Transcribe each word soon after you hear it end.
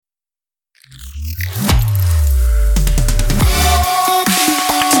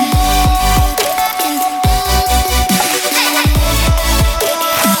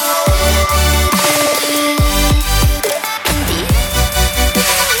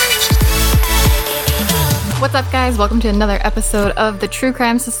What's up, guys? Welcome to another episode of the True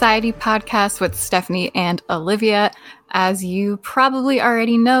Crime Society podcast with Stephanie and Olivia. As you probably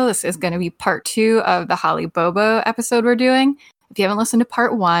already know, this is going to be part 2 of the Holly Bobo episode we're doing. If you haven't listened to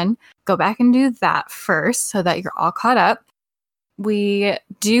part 1, go back and do that first so that you're all caught up. We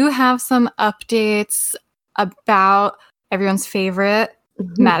do have some updates about everyone's favorite,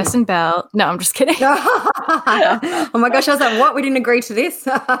 Madison Bell. No, I'm just kidding. Oh my gosh, I was like, what? We didn't agree to this.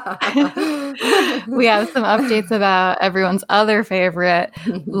 We have some updates about everyone's other favorite,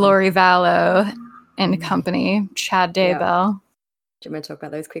 Lori Vallow and company, Chad Daybell. Do you want me to talk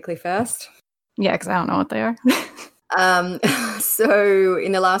about those quickly first? Yeah, because I don't know what they are. So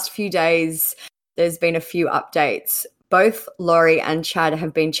in the last few days, there's been a few updates. Both Lori and Chad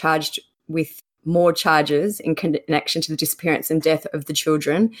have been charged with more charges in connection to the disappearance and death of the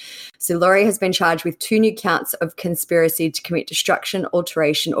children. So Lori has been charged with 2 new counts of conspiracy to commit destruction,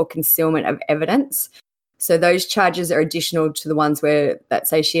 alteration, or concealment of evidence. So those charges are additional to the ones that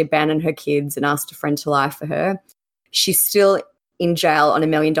say she abandoned her kids and asked a friend to lie for her. She's still in jail on $1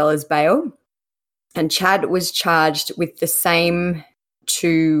 million bail. And Chad was charged with the same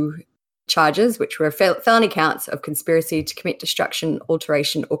 2 charges, which were felony counts of conspiracy to commit destruction,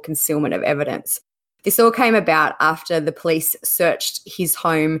 alteration, or concealment of evidence. This all came about after the police searched his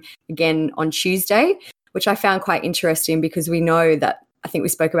home again on Tuesday, which I found quite interesting because we know that, I think we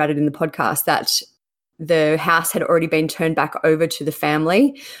spoke about it in the podcast, that the house had already been turned back over to the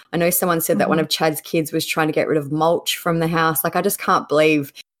family. I know someone said that one of Chad's kids was trying to get rid of mulch from the house. Like, I just can't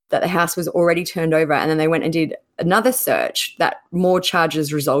believe that the house was already turned over and then they went and did another search that more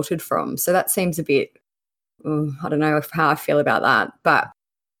charges resulted from. So that seems a bit, I don't know how I feel about that. But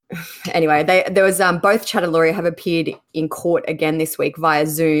anyway, there was both Chad and Lori have appeared in court again this week via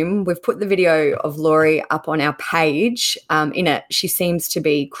Zoom. We've put the video of Lori up on our page. In it, she seems to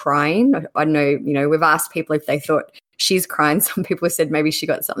be crying. I know, we've asked people if they thought she's crying. Some people have said maybe she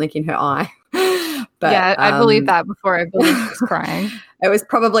got something in her eye. But, yeah, I believe that before I believe she was crying. It was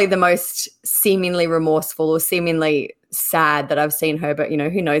probably the most seemingly remorseful or seemingly sad that I've seen her. But,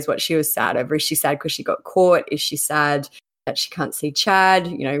 who knows what she was sad over. Is she sad because she got caught? Is she sad that she can't see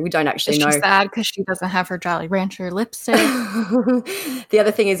Chad? We don't actually know. Is she sad because she doesn't have her Jolly Rancher lipstick? The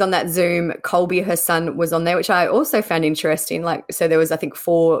other thing is on that Zoom, Colby, her son, was on there, which I also found interesting. So there was, I think,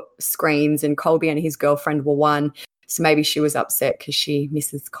 4 screens and Colby and his girlfriend were one. So maybe she was upset because she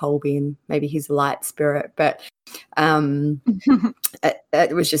misses Colby and maybe he's a light spirit. But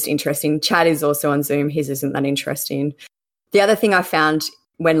it was just interesting. Chad is also on Zoom. His isn't that interesting. The other thing I found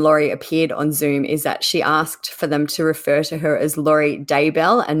when Lori appeared on Zoom is that she asked for them to refer to her as Lori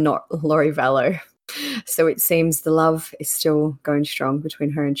Daybell and not Lori Vallow. So it seems the love is still going strong between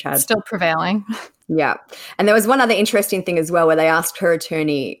her and Chad. Still prevailing. Yeah. And there was one other interesting thing as well where they asked her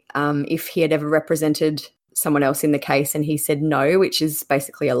attorney if he had ever represented someone else in the case, and he said no, which is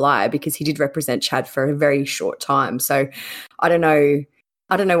basically a lie because he did represent Chad for a very short time. So I don't know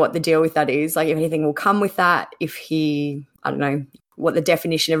what the deal with that is. Like, if anything will come with that, I don't know what the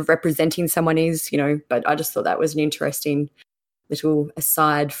definition of representing someone is, but I just thought that was an interesting little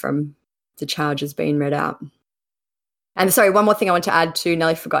aside from the charges being read out. And sorry, one more thing I want to add to,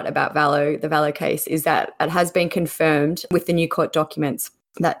 Nellie forgot about the Vallow case, is that it has been confirmed with the new court documents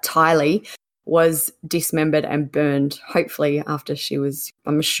that Tylee was dismembered and burned, hopefully after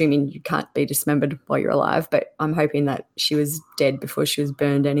I'm assuming you can't be dismembered while you're alive, but I'm hoping that she was dead before she was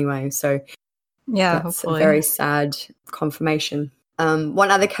burned anyway. So yeah, that's hopefully. A very sad confirmation. One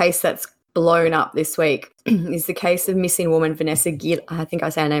other case that's blown up this week is the case of missing woman Vanessa I think I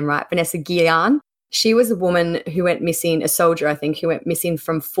say her name right, Vanessa Guillen. She was a woman who went missing, a soldier I think, who went missing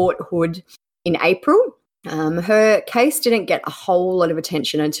from Fort Hood in April. Her case didn't get a whole lot of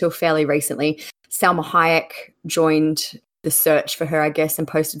attention until fairly recently. Salma Hayek joined the search for her, I guess, and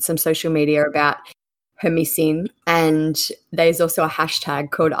posted some social media about her missing. And there's also a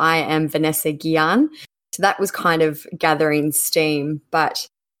hashtag called I am Vanessa Guillen. So that was kind of gathering steam. But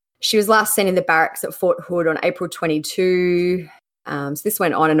she was last seen in the barracks at Fort Hood on April 22. So this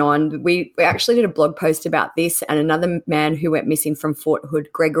went on and on. We actually did a blog post about this and another man who went missing from Fort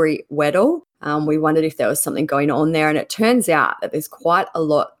Hood, Gregory Weddle. We wondered if there was something going on there, and it turns out that there's quite a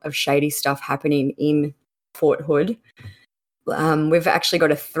lot of shady stuff happening in Fort Hood. We've actually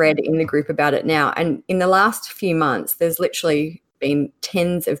got a thread in the group about it now, and in the last few months, there's literally been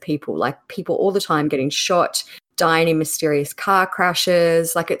tens of people all the time getting shot, dying in mysterious car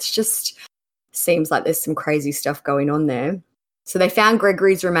crashes. Like, it's just seems like there's some crazy stuff going on there. So they found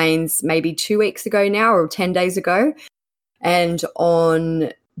Gregory's remains maybe 2 weeks ago now, or 10 days ago, and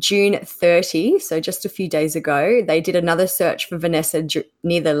on June 30, so just a few days ago, they did another search for Vanessa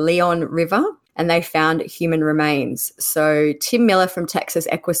near the Leon River, and they found human remains. So Tim Miller from Texas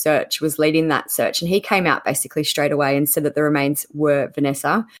EquiSearch was leading that search, and he came out basically straight away and said that the remains were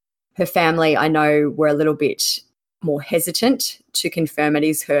Vanessa. Her family, I know, were a little bit more hesitant to confirm it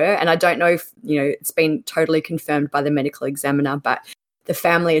is her, and I don't know if, it's been totally confirmed by the medical examiner, but the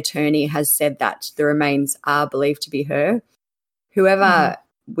family attorney has said that the remains are believed to be her. Whoever,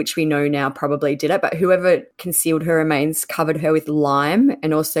 which we know now probably did it, but whoever concealed her remains covered her with lime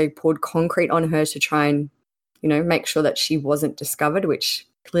and also poured concrete on her to try and, make sure that she wasn't discovered, which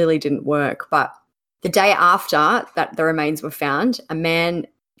clearly didn't work. But the day after that the remains were found, a man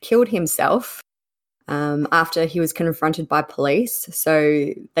killed himself after he was confronted by police.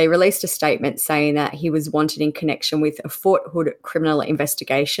 So they released a statement saying that he was wanted in connection with a Fort Hood criminal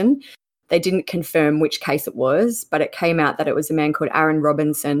investigation. They didn't confirm which case it was, but it came out that it was a man called Aaron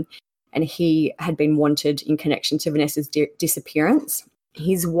Robinson, and he had been wanted in connection to Vanessa's disappearance.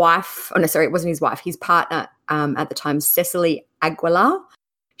 His wife, it wasn't his wife, his partner at the time, Cecily Aguilar,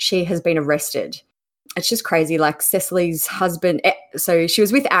 she has been arrested. It's just crazy. Like Cecily's husband, so she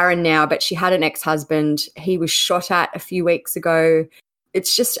was with Aaron now, but she had an ex-husband. He was shot at a few weeks ago.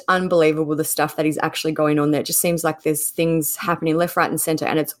 It's just unbelievable, the stuff that is actually going on there. It just seems like there's things happening left, right, and centre,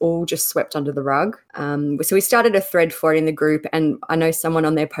 and it's all just swept under the rug. So we started a thread for it in the group, and I know someone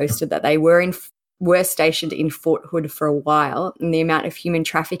on there posted that they were stationed in Fort Hood for a while, and the amount of human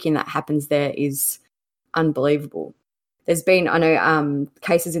trafficking that happens there is unbelievable. There's been, I know,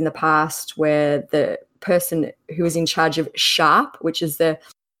 cases in the past where the person who was in charge of SHARP, which is the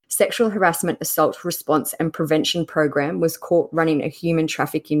Sexual Harassment Assault Response and Prevention Program, was caught running a human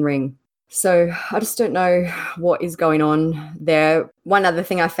trafficking ring. So I just don't know what is going on there. One other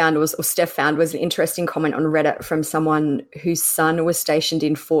thing I found or Steph found, was an interesting comment on Reddit from someone whose son was stationed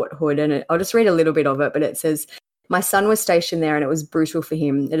in Fort Hood. And I'll just read a little bit of it, but it says, "My son was stationed there and it was brutal for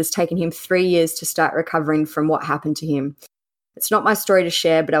him. It has taken him 3 years to start recovering from what happened to him. It's not my story to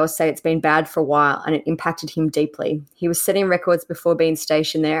share, but I will say it's been bad for a while and it impacted him deeply. He was setting records before being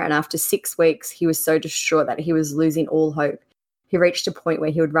stationed there, and after 6 weeks, he was so distraught that he was losing all hope. He reached a point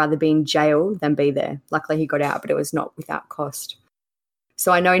where he would rather be in jail than be there. Luckily, he got out, but it was not without cost."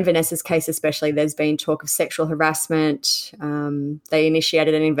 So I know in Vanessa's case especially, there's been talk of sexual harassment. They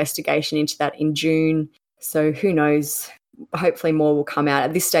initiated an investigation into that in June. So who knows? Hopefully more will come out.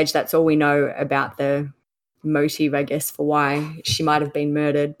 At this stage, that's all we know about the motive, I guess, for why she might have been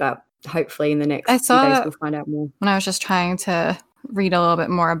murdered, but hopefully in the next few days we'll find out more. When I was just trying to read a little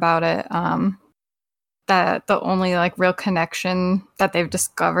bit more about it, that the only real connection that they've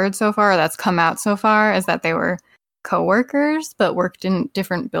discovered so far, or that's come out so far, is that they were co-workers but worked in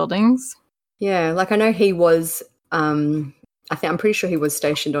different buildings. Yeah, I know he was I'm pretty sure he was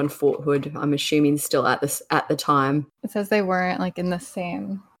stationed on Fort Hood. I'm assuming still at the time. It says they weren't in the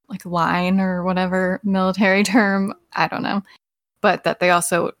same line or whatever military term, I don't know, but that they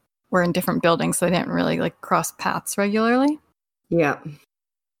also were in different buildings, so they didn't really cross paths regularly. Yeah.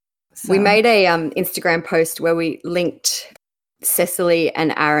 So. We made a Instagram post where we linked Cecily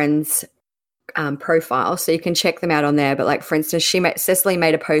and Aaron's profile, so you can check them out on there. But for instance, Cecily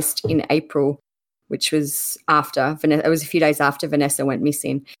made a post in April, which was after Vanessa. It was a few days after Vanessa went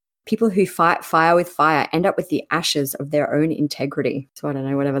missing. "People who fight fire with fire end up with the ashes of their own integrity." So I don't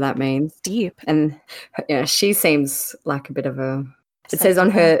know, whatever that means. Deep. And she seems like a bit of a... It says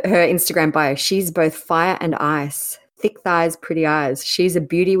on her Instagram bio, "She's both fire and ice. Thick thighs, pretty eyes. She's a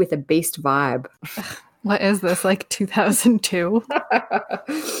beauty with a beast vibe." What is this, 2002?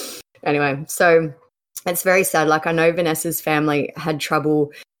 Anyway, so it's very sad. I know Vanessa's family had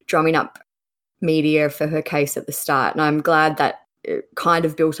trouble drumming up media for her case at the start, and I'm glad that it kind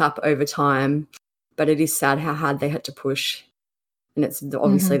of built up over time, but it is sad how hard they had to push, and it's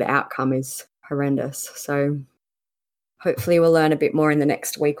obviously the outcome is horrendous. So hopefully we'll learn a bit more in the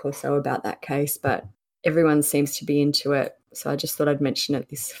next week or so about that case, but everyone seems to be into it, so I just thought I'd mention it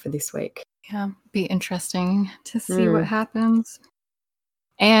for this week. Yeah, be interesting to see what happens.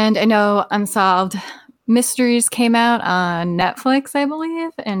 And I know Unsolved Mysteries came out on Netflix, I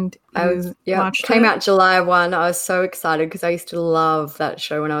believe, and came out July 1. I was so excited because I used to love that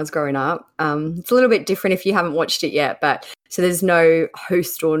show when I was growing up. It's a little bit different if you haven't watched it yet, but so there's no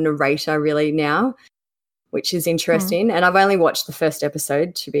host or narrator really now, which is interesting. And I've only watched the first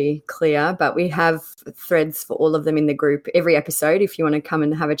episode, to be clear, but we have threads for all of them in the group every episode if you want to come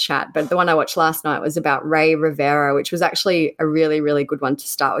and have a chat. But the one I watched last night was about Ray Rivera, which was actually a really, really good one to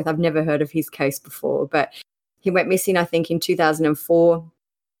start with. I've never heard of his case before, but he went missing, I think, in 2004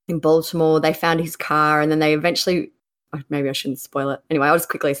 in Baltimore. They found his car, and then they eventually... maybe I shouldn't spoil it. Anyway, I'll just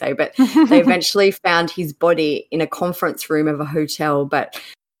quickly say, but they eventually found his body in a conference room of a hotel, but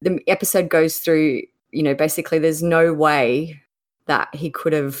the episode goes through, basically there's no way that he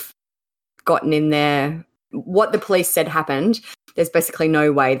could have gotten in there. What the police said happened, there's basically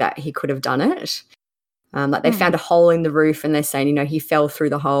no way that he could have done it. They found a hole in the roof and they're saying, he fell through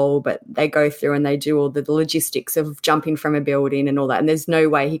the hole, but they go through and they do all the logistics of jumping from a building and all that. And there's no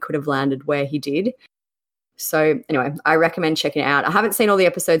way he could have landed where he did. So anyway, I recommend checking it out. I haven't seen all the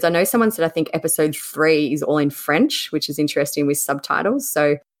episodes. I know someone said I think episode 3 is all in French, which is interesting with subtitles.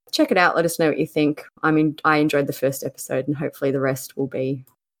 So check it out. Let us know what you think. I mean, I enjoyed the first episode and hopefully the rest will be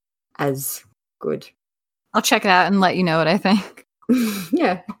as good. I'll check it out and let you know what I think.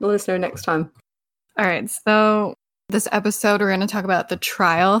 Yeah, let us know next time. All right, so this episode, we're going to talk about the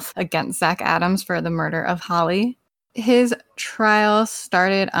trial against Zach Adams for the murder of Holly. His trial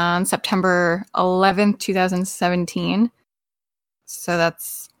started on September 11th, 2017. So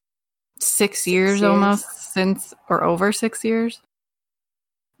that's 6 years almost since, or over 6 years.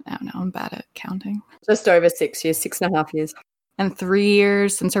 I don't know, I'm bad at counting. Just over 6 years, 6.5 years. And 3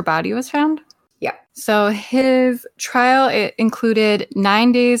 years since her body was found? Yeah. So his trial, it included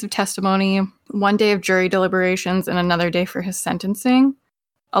 9 days of testimony, 1 day of jury deliberations, and another day for his sentencing.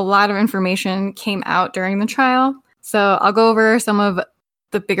 A lot of information came out during the trial. So I'll go over some of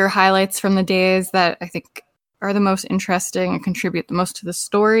the bigger highlights from the days that I think are the most interesting and contribute the most to the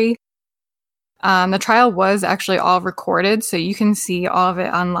story. The trial was actually all recorded, so you can see all of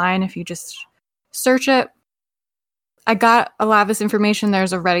it online if you just search it. I got a lot of this information.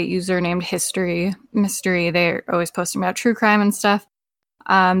 There's a Reddit user named History Mystery. They're always posting about true crime and stuff.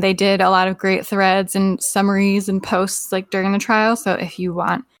 They did a lot of great threads and summaries and posts like during the trial. So if you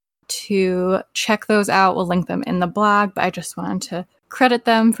want to check those out, we'll link them in the blog. But I just wanted to credit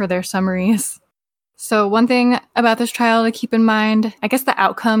them for their summaries. So one thing about this trial to keep in mind, I guess the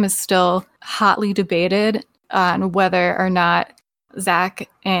outcome is still hotly debated on whether or not Zach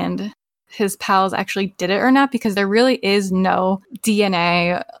and his pals actually did it or not, because there really is no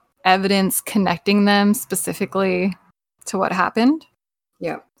DNA evidence connecting them specifically to what happened.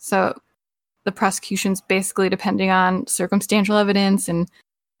 Yeah. So the prosecution's basically depending on circumstantial evidence and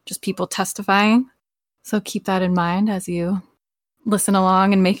just people testifying. So keep that in mind as you listen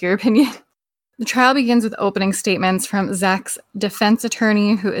along and make your opinion. The trial begins with opening statements from Zach's defense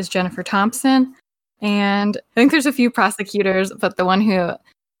attorney, who is Jennifer Thompson. And I think there's a few prosecutors, but the one who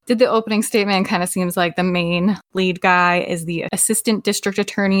did the opening statement kind of seems like the main lead guy is the assistant district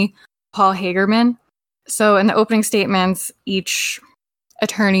attorney, Paul Hagerman. So in the opening statements, each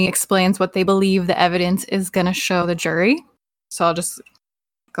attorney explains what they believe the evidence is going to show the jury. So I'll just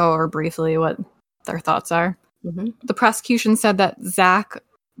go over briefly what their thoughts are. Mm-hmm. The prosecution said that Zach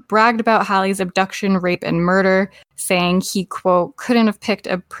bragged about Holly's abduction, rape, and murder, saying he, quote, couldn't have picked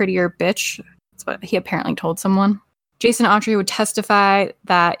a prettier bitch. That's what he apparently told someone. Jason Autry would testify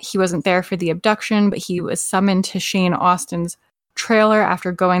that he wasn't there for the abduction, but he was summoned to Shane Austin's trailer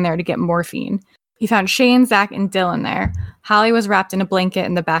after going there to get morphine. He found Shane, Zach, and Dylan there. Holly was wrapped in a blanket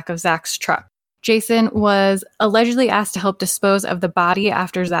in the back of Zach's truck. Jason was allegedly asked to help dispose of the body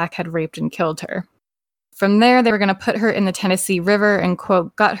after Zach had raped and killed her. From there, they were going to put her in the Tennessee River and,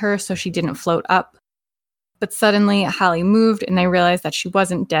 quote, gut her so she didn't float up. But suddenly, Holly moved and they realized that she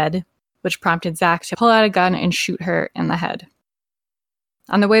wasn't dead, which prompted Zach to pull out a gun and shoot her in the head.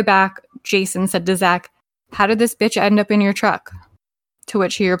 On the way back, Jason said to Zach, "How did this bitch end up in your truck?" To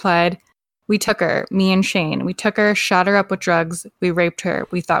which he replied, "We took her, me and Shane. We took her, shot her up with drugs. We raped her.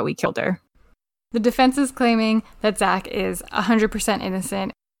 We thought we killed her." The defense is claiming that Zach is 100%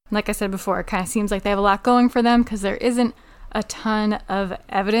 innocent. Like I said before, it kind of seems like they have a lot going for them because there isn't a ton of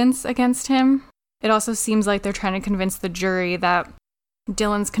evidence against him. It also seems like they're trying to convince the jury that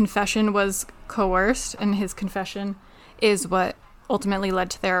Dylan's confession was coerced, and his confession is what ultimately led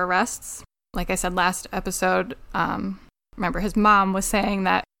to their arrests. Like I said last episode, remember his mom was saying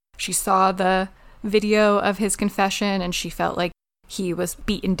that she saw the video of his confession and she felt like he was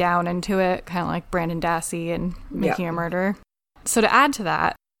beaten down into it, kind of like Brandon Dassey and Making a Murderer. So to add to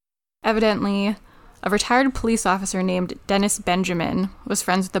that, evidently, a retired police officer named Dennis Benjamin was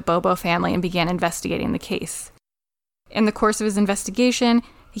friends with the Bobo family and began investigating the case. In the course of his investigation,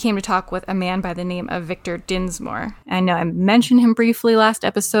 he came to talk with a man by the name of Victor Dinsmore. I know I mentioned him briefly last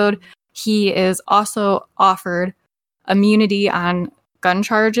episode. He is also offered immunity on gun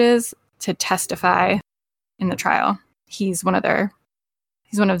charges to testify in the trial. He's one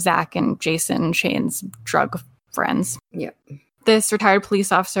of Zach and Jason Shane's drug friends. Yep. This retired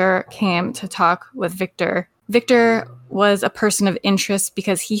police officer came to talk with Victor. Victor was a person of interest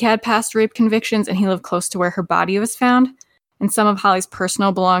because he had past rape convictions and he lived close to where her body was found. And some of Holly's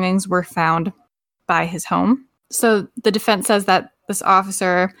personal belongings were found by his home. So the defense says that this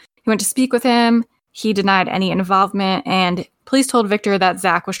officer, he went to speak with him. He denied any involvement, and police told Victor that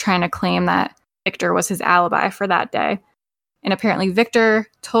Zach was trying to claim that Victor was his alibi for that day. And apparently Victor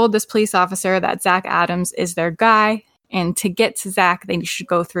told this police officer that Zach Adams is their guy, and to get to Zach, they should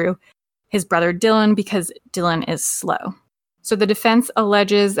go through his brother Dylan because Dylan is slow. So the defense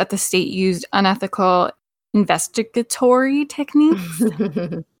alleges that the state used unethical investigatory techniques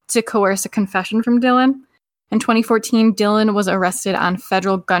to coerce a confession from Dylan. In 2014, Dylan was arrested on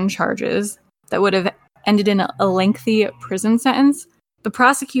federal gun charges that would have ended in a lengthy prison sentence. The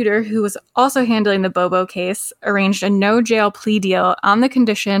prosecutor, who was also handling the Bobo case, arranged a no-jail plea deal on the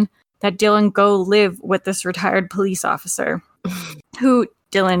condition that Dylan go live with this retired police officer, who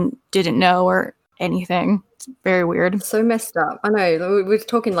Dylan didn't know or anything. It's very weird. So messed up. I know. We were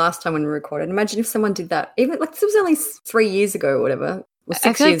talking last time when we recorded. Imagine if someone did that. Even like this was only 3 years ago or whatever. Or 6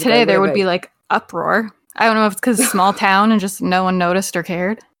 I feel like years today ago, there would be like uproar. I don't know if it's because it's a small town and just no one noticed or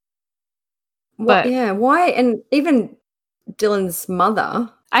cared. But yeah, why? And even Dylan's mother.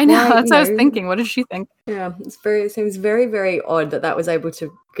 I know. That's what I was thinking. What did she think? Yeah, it seems very, very odd that was able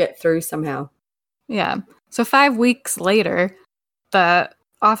to get through somehow. Yeah. So 5 weeks later, the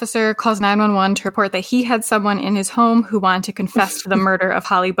officer calls 911 to report that he had someone in his home who wanted to confess to the murder of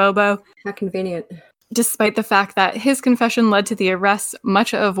Holly Bobo. How convenient. Despite the fact that his confession led to the arrest,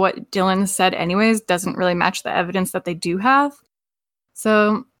 much of what Dylan said anyways doesn't really match the evidence that they do have.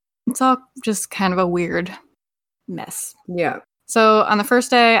 So it's all just kind of a weird mess. Yeah. So on the first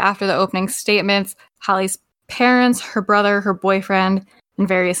day after the opening statements, Holly's parents, her brother, her boyfriend, and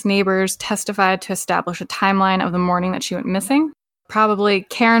various neighbors testified to establish a timeline of the morning that she went missing. Probably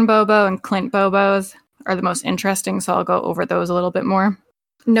Karen Bobo and Clint Bobo's are the most interesting, so I'll go over those a little bit more.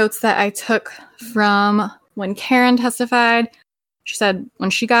 Notes that I took from when Karen testified. She said when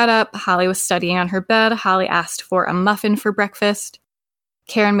she got up, Holly was studying on her bed. Holly asked for a muffin for breakfast.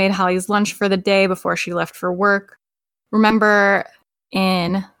 Karen made Holly's lunch for the day before she left for work. Remember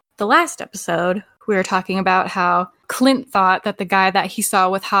in the last episode, we were talking about how Clint thought that the guy that he saw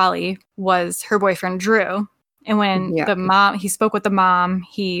with Holly was her boyfriend, Drew. And when he spoke with the mom,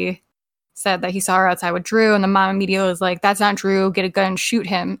 he said that he saw her outside with Drew, and the mom immediately was like, that's not Drew, get a gun and shoot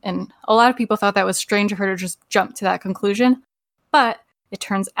him. And a lot of people thought that was strange of her to just jump to that conclusion. But it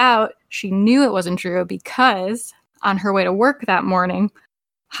turns out she knew it wasn't Drew because on her way to work that morning,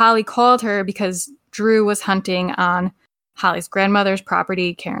 Holly called her because Drew was hunting on Holly's grandmother's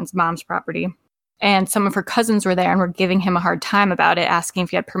property, Karen's mom's property. And some of her cousins were there and were giving him a hard time about it, asking if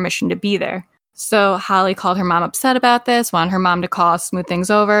he had permission to be there. So Holly called her mom upset about this, wanted her mom to call, smooth things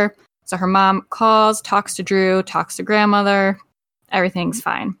over. So her mom calls, talks to Drew, talks to grandmother. Everything's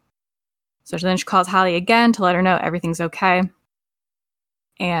fine. So then she calls Holly again to let her know everything's okay.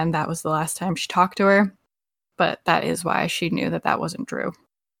 And that was the last time she talked to her. But that is why she knew that that wasn't Drew.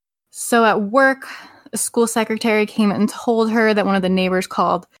 So at work, a school secretary came and told her that one of the neighbors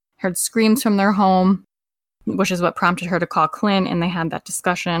heard screams from their home, which is what prompted her to call Clint, and they had that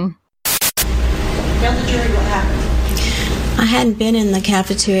discussion. Tell the jury what happened. I hadn't been in the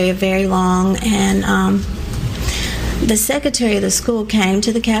cafeteria very long, and the secretary of the school came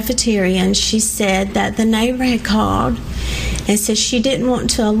to the cafeteria, and she said that the neighbor had called and said she didn't want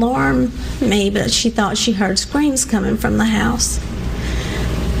to alarm me, but she thought she heard screams coming from the house.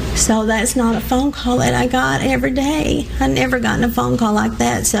 So that's not a phone call that I got every day. I'd never gotten a phone call like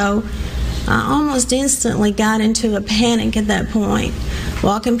that, so I almost instantly got into a panic at that point,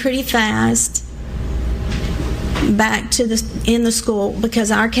 walking pretty fast back to in the school because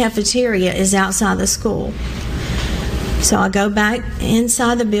our cafeteria is outside the school. So I go back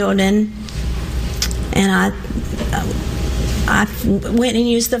inside the building, and I went and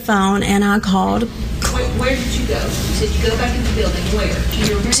used the phone, and I called. Where did you go? You said you go back in the building.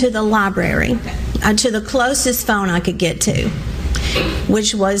 Where? To the library. Okay. To the closest phone I could get to,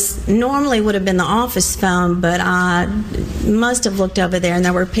 which was normally would have been the office phone, but I must have looked over there, and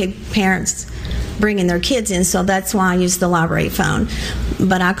there were parents bringing their kids in, so that's why I used the library phone.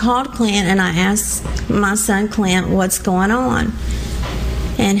 But I called Clint, and I asked my son Clint what's going on.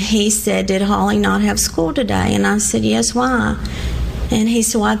 And he said, did Holly not have school today? And I said, yes, why? And he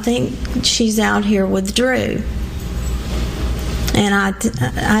said, well, I think she's out here with Drew. And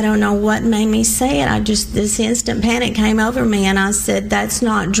I don't know what made me say it. This instant panic came over me, and I said, that's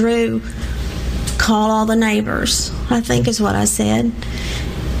not Drew. Call all the neighbors, I think is what I said.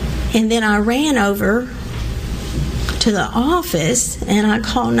 And then I ran over to the office, and I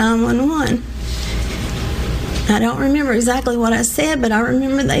called 911. I don't remember exactly what I said, but I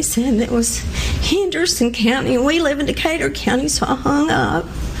remember they said it was Henderson County, and we live in Decatur County, so I hung up.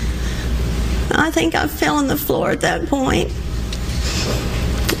 I think I fell on the floor at that point.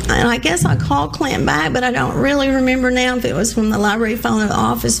 And I guess I called Clint back, but I don't really remember now if it was from the library phone or the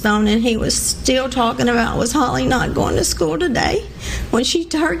office phone, and he was still talking about, was Holly not going to school today when she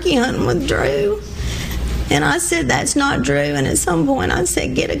turkey hunting with Drew? And I said, that's not Drew. And at some point I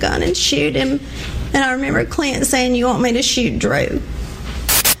said, get a gun and shoot him. And I remember Clint saying, you want me to shoot Drew?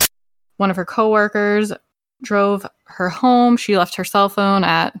 One of her coworkers drove her home. She left her cell phone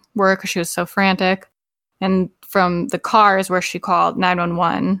at work because she was so frantic. And from the car is where she called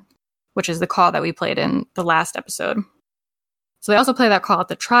 911, which is the call that we played in the last episode. So they also play that call at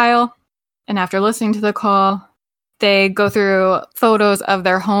the trial. And after listening to the call, they go through photos of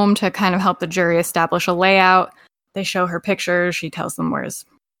their home to kind of help the jury establish a layout. They show her pictures. She tells them what's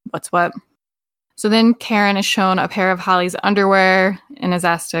what. So then Karen is shown a pair of Holly's underwear and is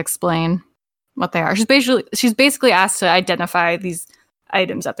asked to explain what they are. She's basically asked to identify these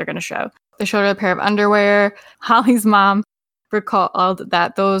items that they're going to show. They showed her a pair of underwear. Holly's mom recalled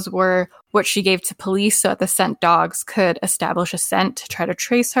that those were what she gave to police so that the scent dogs could establish a scent to try to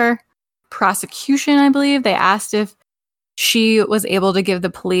trace her. Prosecution, I believe, they asked if she was able to give the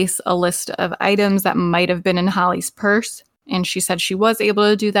police a list of items that might have been in Holly's purse. And she said she was able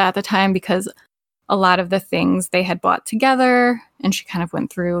to do that at the time because a lot of the things they had bought together, and she kind of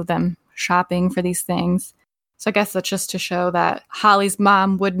went through them shopping for these things. So I guess that's just to show that Holly's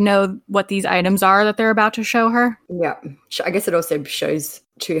mom would know what these items are that they're about to show her. Yeah. I guess it also shows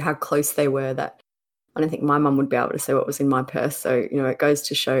too how close they were, that I don't think my mum would be able to say what was in my purse. So, it goes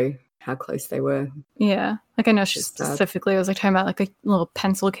to show how close they were. Yeah. Like I know she specifically was like talking about like a little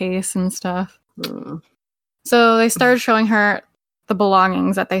pencil case and stuff. So they started showing her the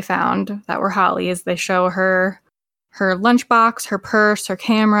belongings that they found that were Holly's. They show her lunchbox, her purse, her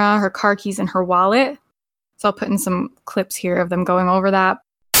camera, her car keys, and her wallet. So I'll put in some clips here of them going over that.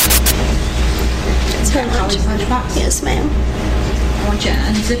 It's her lunchbox. Yes, ma'am. I want you to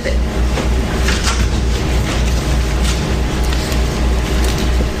unzip it.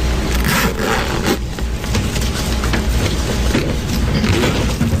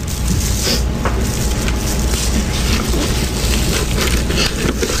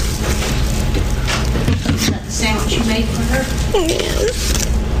 Is that the sandwich you made for her? Yes.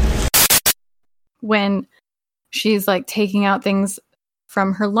 When she's like taking out things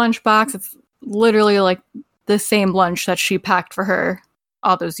from her lunchbox, it's literally like the same lunch that she packed for her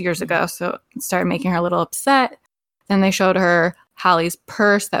all those years ago. So it started making her a little upset. Then they showed her Holly's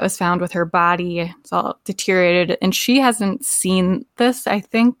purse that was found with her body. It's all deteriorated. And she hasn't seen this, I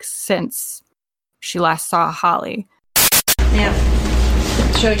think, since she last saw Holly. Now,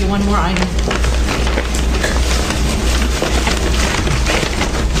 I'll show you one more item.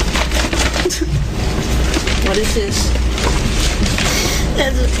 What is this?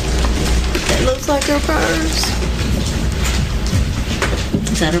 It looks like her purse.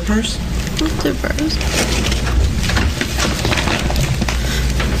 Is that her purse? It's her purse.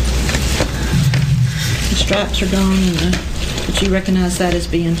 The straps are gone, but you recognize that as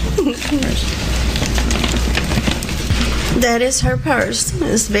being hers. That is her purse.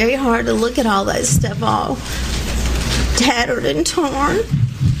 It's very hard to look at all that stuff all tattered and torn,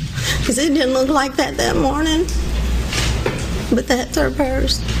 because it didn't look like that morning. But that's her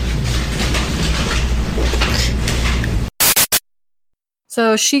purse.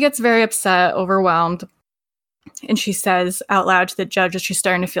 So she gets very upset, overwhelmed, and she says out loud to the judge that she's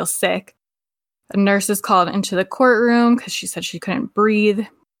starting to feel sick. A nurse is called into the courtroom because she said she couldn't breathe.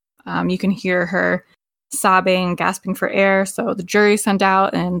 You can hear her sobbing, gasping for air. So the jury is sent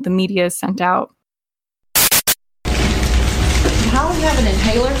out and the media is sent out. Did Holly have an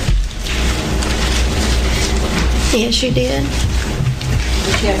inhaler? Yes, she did.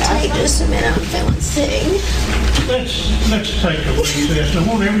 Did she have Take asthma? just a minute. I'm feeling sick. Let's take a recess. I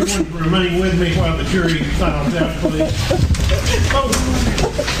want everyone to remain with me while the jury files out, please.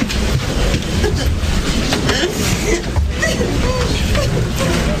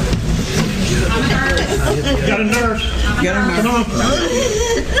 Got a nurse? Come on.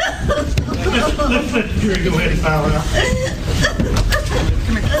 Let's let the jury go ahead and file out.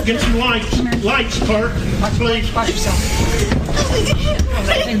 Get some lights, Clark, please. Watch yourself.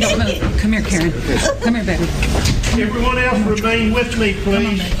 Hey, don't move. Come here, Karen. Come here, baby. Everyone else remain with me,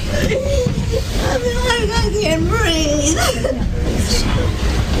 please. I feel like I can't breathe.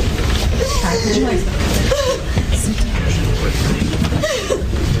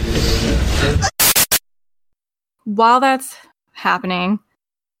 While that's happening,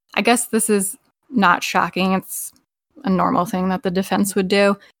 I guess this is not shocking. It's a normal thing that the defense would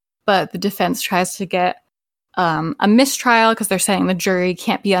do. But the defense tries to get a mistrial because they're saying the jury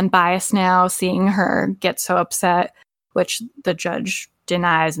can't be unbiased now, seeing her get so upset, which the judge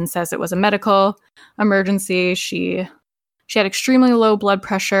denies and says it was a medical emergency. She had extremely low blood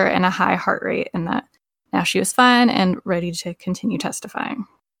pressure and a high heart rate, and that now she was fine and ready to continue testifying.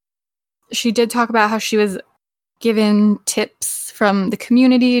 She did talk about how she was given tips from the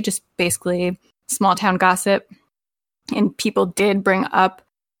community, just basically small town gossip, and people did bring up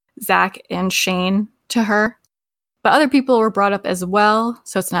Zach and Shane to her. But other people were brought up as well,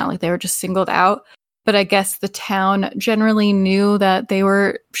 so it's not like they were just singled out. But I guess the town generally knew that they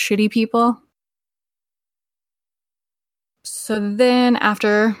were shitty people. So then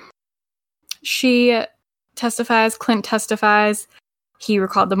after she testifies, Clint testifies, he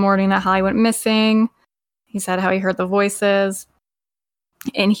recalled the morning that Holly went missing. He said how he heard the voices.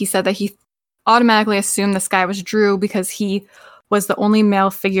 And he said that he automatically assumed this guy was Drew because he was the only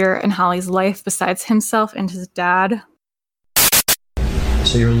male figure in Holly's life besides himself and his dad.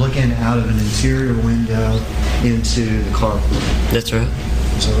 So you're looking out of an interior window into the carport. That's right.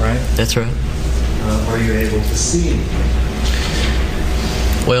 Is that right? That's right. Are you able to see anything?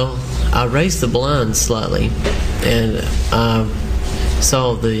 Well, I raised the blinds slightly, and I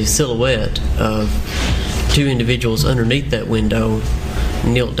saw the silhouette of two individuals underneath that window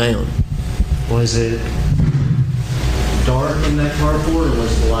knelt down. Was it dark in that carport, or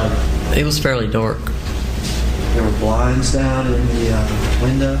was it light? It was fairly dark. There were blinds down in the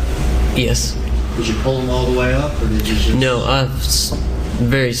window? Yes. Did you pull them all the way up, or did you just... No, I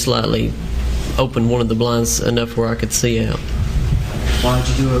very slightly opened one of the blinds enough where I could see out. Why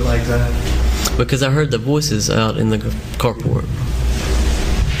did you do it like that? Because I heard the voices out in the carport.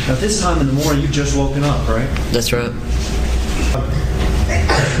 Now, this time in the morning, you've just woken up, right? That's right.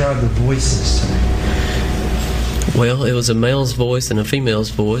 Describe the voices to me. Well, it was a male's voice and a female's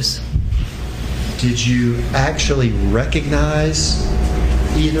voice. Did you actually recognize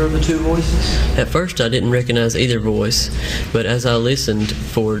either of the two voices? At first, I didn't recognize either voice, but as I listened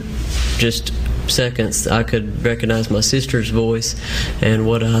for just seconds, I could recognize my sister's voice and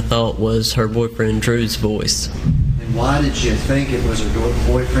what I thought was her boyfriend Drew's voice. And why did you think it was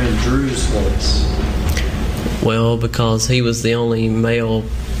her boyfriend Drew's voice? Well, because he was the only male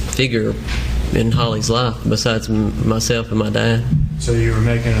figure in Holly's life besides myself and my dad. So you were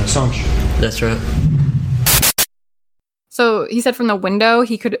making an assumption? That's right. So he said from the window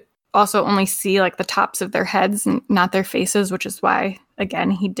he could also only see like the tops of their heads and not their faces, which is why, again,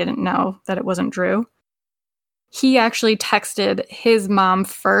 he didn't know that it wasn't Drew. He actually texted his mom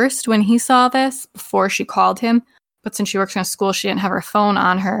first when he saw this before she called him, but since she works in a school, she didn't have her phone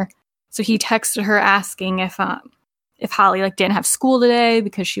on her. So he texted her asking if Holly like didn't have school today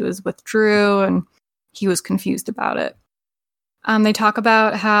because she was with Drew, and he was confused about it. They talk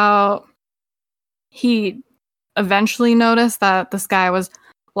about how he eventually noticed that this guy was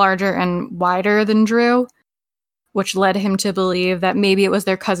larger and wider than Drew, which led him to believe that maybe it was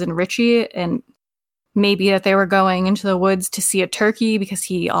their cousin Richie, and maybe that they were going into the woods to see a turkey because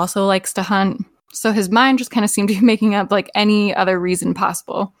he also likes to hunt. So his mind just kind of seemed to be making up like any other reason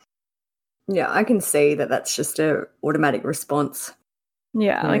possible. Yeah, I can see that that's just a automatic response.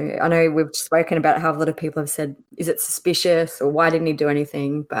 Yeah. I know we've spoken about how a lot of people have said, is it suspicious or why didn't he do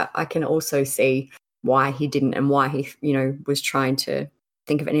anything? But I can also see why he didn't and why he, was trying to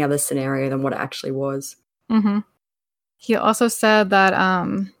think of any other scenario than what it actually was. Mm-hmm. He also said that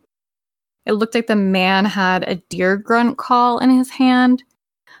it looked like the man had a deer grunt call in his hand,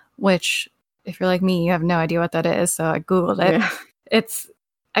 which, if you're like me, you have no idea what that is. So I Googled it. Yeah.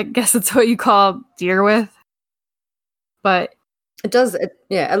 I guess it's what you call deer with. But it does.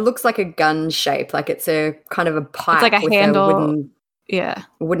 It looks like a gun shape. Like it's a kind of a pipe. It's like a with handle. A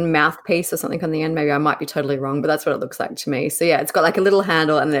wooden mouthpiece or something on the end. Maybe I might be totally wrong, but that's what it looks like to me. So yeah, it's got like a little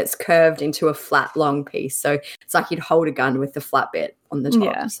handle and then it's curved into a flat, long piece. So it's like you'd hold a gun with the flat bit on the top.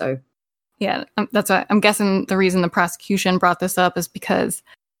 Yeah. So yeah, that's what I'm guessing. The reason the prosecution brought this up is because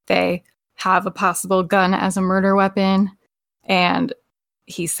they have a possible gun as a murder weapon, and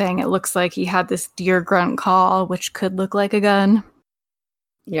he's saying it looks like he had this deer grunt call, which could look like a gun.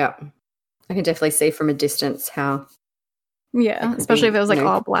 Yeah, I can definitely see from a distance how. Yeah, especially if it was like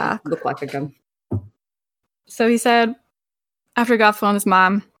all black. Look like a gun. So he said after he got off the phone with his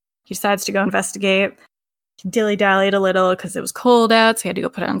mom, he decides to go investigate. He dilly-dallied a little because it was cold out, so he had to go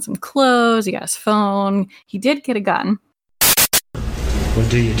put on some clothes. He got his phone. He did get a gun. What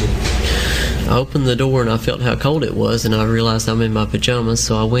do you do? I opened the door and I felt how cold it was, and I realized I'm in my pajamas,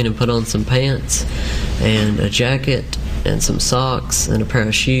 so I went and put on some pants and a jacket and some socks and a pair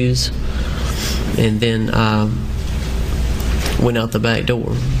of shoes, and then I went out the back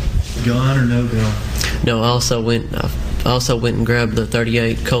door. Gun or no gun? No, I also went and grabbed the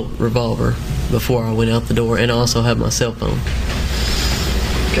 38 Colt revolver before I went out the door, and I also had my cell phone.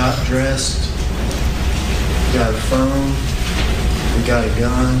 got dressed, got a phone, we got a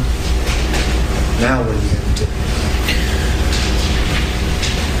gun. Now what are you going to do?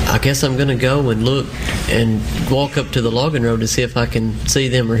 I guess I'm going to go and look and walk up to the logging road to see if I can see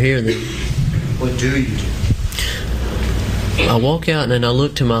them or hear them. What do you do? I walk out and then I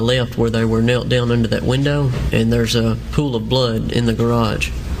look to my left where they were knelt down under that window, and there's a pool of blood in the garage.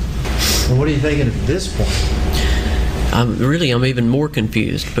 And what are you thinking at this point? I'm even more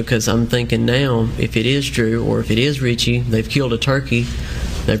confused because I'm thinking now, if it is Drew or if it is Richie, they've killed a turkey,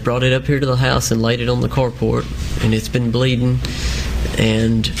 they've brought it up here to the house and laid it on the carport, and it's been bleeding.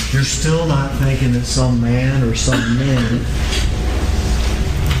 And you're still not thinking that some man or some men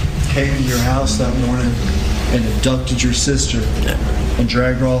came to your house that morning and abducted your sister and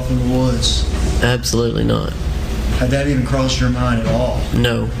dragged her off in the woods? Absolutely not. Had that even crossed your mind at all?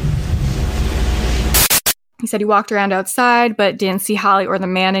 No. He said he walked around outside but didn't see Holly or the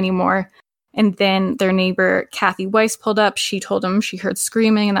man anymore. And then their neighbor, Kathy Weiss, pulled up. She told him she heard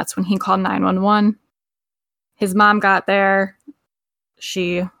screaming, and that's when he called 911. His mom got there.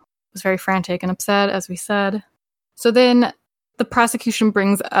 She was very frantic and upset, as we said. So then the prosecution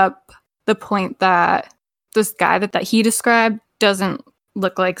brings up the point that this guy that he described doesn't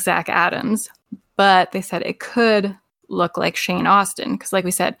look like Zach Adams, but they said it could look like Shane Austin, because like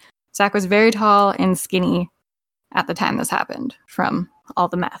we said, Zach was very tall and skinny at the time this happened from all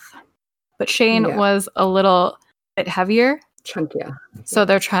the meth. But Shane was a little bit heavier. Chunkier. So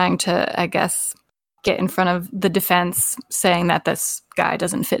they're trying to, I guess, get in front of the defense, saying that this guy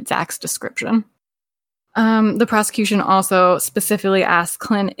doesn't fit Zach's description. The prosecution also specifically asked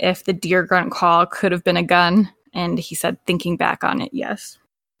Clint if the deer grunt call could have been a gun, and he said, thinking back on it, yes.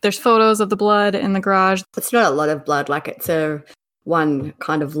 There's photos of the blood in the garage. It's not a lot of blood, like it's a one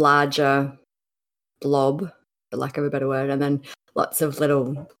kind of larger blob, for lack of a better word, and then lots of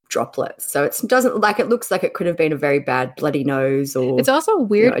little droplets. So it doesn't like, it looks like it could have been a very bad bloody nose, or it's also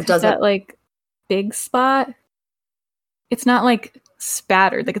weird, it doesn't, that like big spot, it's not like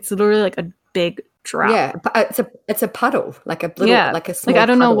spattered, like it's literally like a big drop. Yeah, it's a puddle, like a little, like a small like I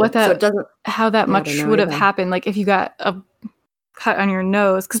don't know puddle. what that, so it doesn't, how that much would have happened, like if you got a cut on your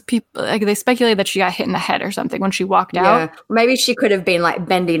nose, because people, like, they speculate that she got hit in the head or something when she walked out. Yeah, maybe she could have been like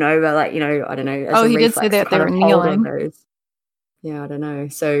bending over, like, I don't know. Oh, he did say that they were kneeling. Yeah, I don't know.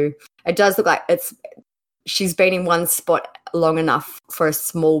 So it does look like she's been in one spot long enough for a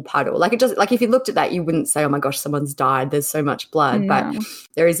small puddle. Like it does, like if you looked at that, you wouldn't say, "Oh my gosh, someone's died." There's so much blood, but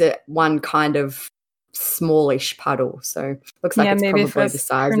there is one kind of smallish puddle. So looks like it's maybe probably the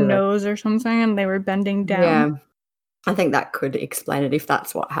size her of nose or something, and they were bending down. Yeah, I think that could explain it if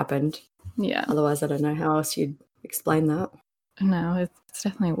that's what happened. Yeah. Otherwise, I don't know how else you'd explain that. No, it's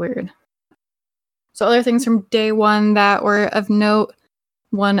definitely weird. So other things from day one that were of note,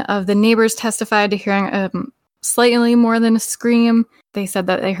 one of the neighbors testified to hearing slightly more than a scream. They said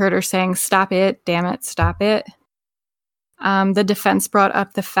that they heard her saying, "Stop it, damn it, stop it." The defense brought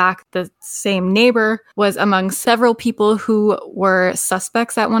up the fact the same neighbor was among several people who were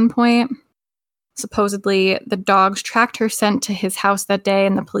suspects at one point. Supposedly, the dogs tracked her scent to his house that day,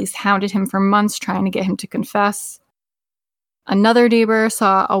 and the police hounded him for months trying to get him to confess. Another neighbor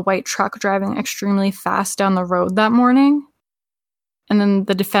saw a white truck driving extremely fast down the road that morning. And then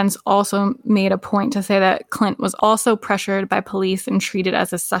the defense also made a point to say that Clint was also pressured by police and treated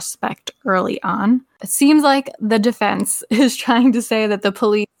as a suspect early on. It seems like the defense is trying to say that the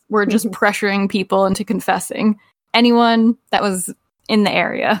police were just pressuring people into confessing. Anyone that was in the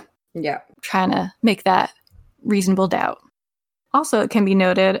area. Yeah. Trying to make that reasonable doubt. Also, it can be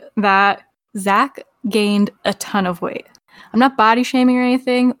noted that Zach gained a ton of weight. I'm not body shaming or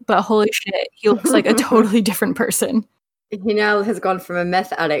anything, but holy shit, he looks like a totally different person. He now has gone from a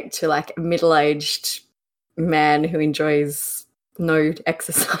meth addict to like a middle-aged man who enjoys no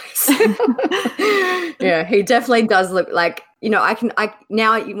exercise. Yeah, he definitely does look like, I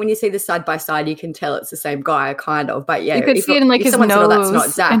now when you see this side by side, you can tell it's the same guy, kind of. But yeah, you could see it in like his nose that's not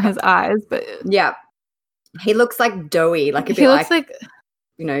Zach, and his eyes. But yeah, he looks like doughy, like a bit he looks like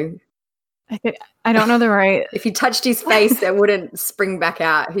I don't know the right. If you touched his face, it wouldn't spring back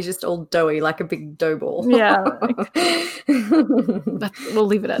out. He's just all doughy, like a big dough ball. Yeah. We'll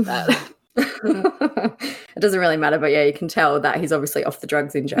leave it at that. It doesn't really matter, but yeah, you can tell that he's obviously off the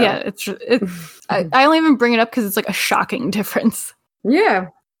drugs in jail. Yeah, I only even bring it up because it's like a shocking difference. Yeah,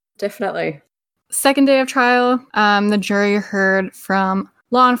 definitely. Second day of trial, the jury heard from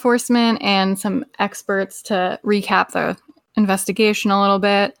law enforcement and some experts to recap the investigation a little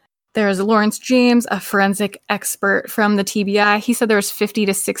bit. There's Lawrence James, a forensic expert from the TBI. He said there was 50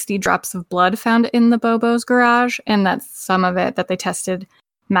 to 60 drops of blood found in the Bobo's garage, and that some of it that they tested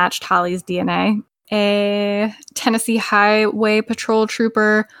matched Holly's DNA. A Tennessee Highway Patrol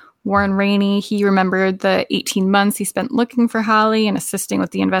trooper, Warren Rainey, he remembered the 18 months he spent looking for Holly and assisting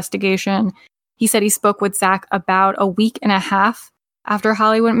with the investigation. He said he spoke with Zach about a week and a half after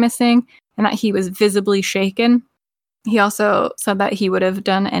Holly went missing and that he was visibly shaken. He also said that he would have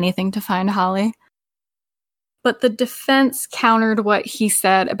done anything to find Holly. But the defense countered what he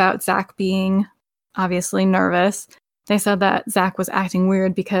said about Zach being obviously nervous. They said that Zach was acting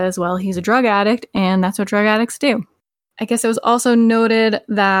weird because, well, he's a drug addict, and that's what drug addicts do. I guess it was also noted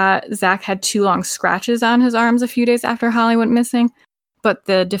that Zach had 2 long scratches on his arms a few days after Holly went missing, but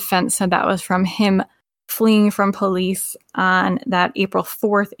the defense said that was from him fleeing from police on that April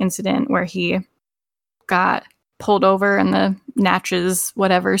 4th incident where he got pulled over in the Natchez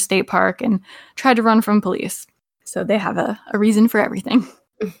whatever state park and tried to run from police. So they have a reason for everything.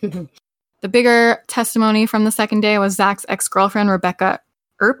 The bigger testimony from the second day was Zach's ex-girlfriend, Rebecca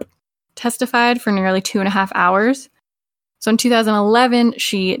Earp, testified for nearly 2.5 hours. So in 2011,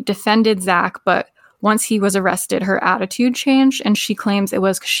 she defended Zach, but once he was arrested, her attitude changed, and she claims it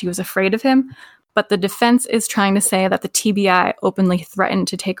was because she was afraid of him. But the defense is trying to say that the TBI openly threatened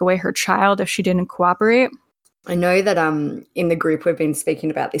to take away her child if she didn't cooperate. I know that in the group we've been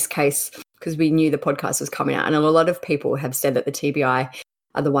speaking about this case because we knew the podcast was coming out, and a lot of people have said that the TBI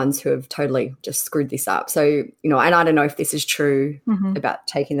are the ones who have totally just screwed this up. So, and I don't know if this is true about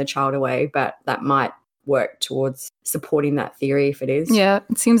taking the child away, but that might work towards supporting that theory if it is. Yeah,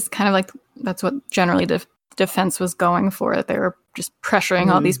 it seems kind of like that's what generally the defense was going for, that they were just pressuring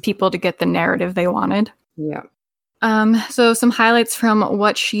all these people to get the narrative they wanted. Yeah. So some highlights from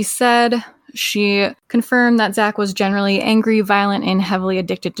what she said. She confirmed that Zach was generally angry, violent, and heavily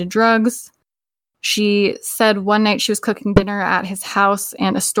addicted to drugs. She said one night she was cooking dinner at his house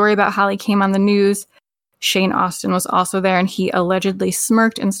and a story about Holly came on the news. Shane Austin was also there and he allegedly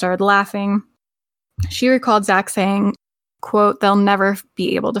smirked and started laughing. She recalled Zach saying, quote, "They'll never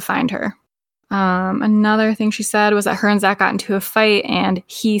be able to find her." Another thing she said was that her and Zach got into a fight and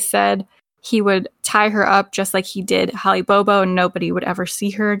he said he would tie her up just like he did Holly Bobo and nobody would ever see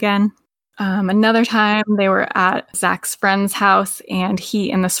her again. Another time they were at Zach's friend's house and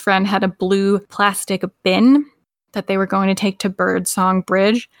he and this friend had a blue plastic bin that they were going to take to Birdsong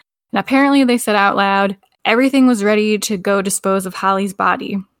Bridge. And apparently they said out loud, everything was ready to go dispose of Holly's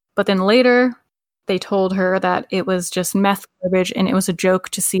body. But then later they told her that it was just meth garbage and it was a joke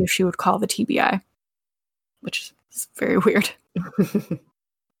to see if she would call the TBI, which is very weird.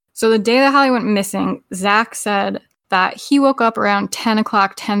 So the day that Holly went missing, Zach said that he woke up around 10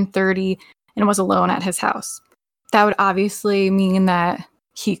 o'clock, 10:30, and was alone at his house. That would obviously mean that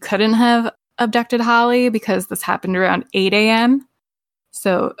he couldn't have abducted Holly because this happened around 8 a.m.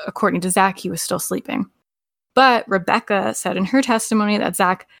 So according to Zach, he was still sleeping. But Rebecca said in her testimony that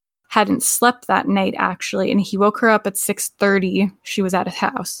Zach hadn't slept that night, actually, and he woke her up at 6:30. She was at his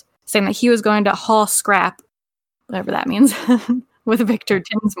house, saying that he was going to haul scrap, whatever that means, with Victor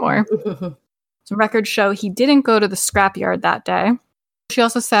Tinsmore. Some records show he didn't go to the scrapyard that day. She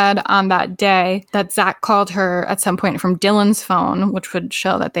also said on that day that Zach called her at some point from Dylan's phone, which would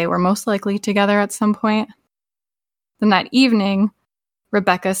show that they were most likely together at some point. Then that evening,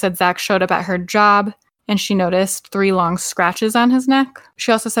 Rebecca said Zach showed up at her job and she noticed 3 long scratches on his neck.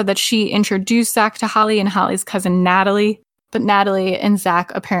 She also said that she introduced Zach to Holly and Holly's cousin Natalie, but Natalie and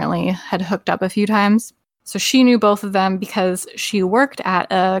Zach apparently had hooked up a few times. So she knew both of them because she worked at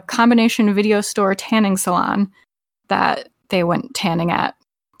a combination video store tanning salon that they went tanning at,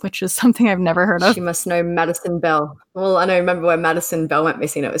 which is something I've never heard of. She must know Madison Bell. Well, I remember when Madison Bell went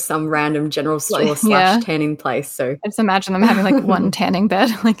missing. It was some random general store / tanning place. So I just imagine them having like one tanning bed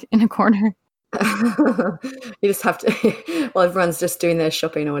like in a corner. You just have to, while everyone's just doing their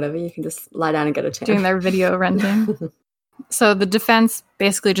shopping or whatever, you can just lie down and get a tan. Doing their video renting. So the defense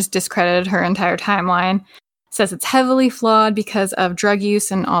basically just discredited her entire timeline, says it's heavily flawed because of drug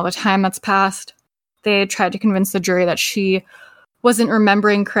use and all the time that's passed. They tried to convince the jury that she wasn't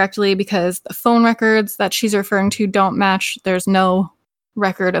remembering correctly because the phone records that she's referring to don't match. There's no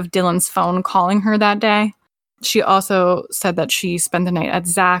record of Dylan's phone calling her that day. She also said that she spent the night at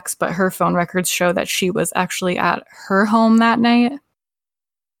Zach's, but her phone records show that she was actually at her home that night.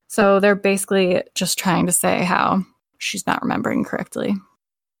 So they're basically just trying to say how she's not remembering correctly.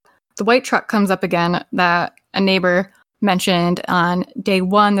 The white truck comes up again that a neighbor mentioned on day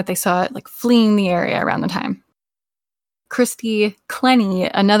 1 that they saw it like fleeing the area around the time. Christy Clenny,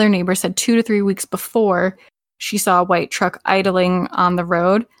 another neighbor, said 2 to 3 weeks before she saw a white truck idling on the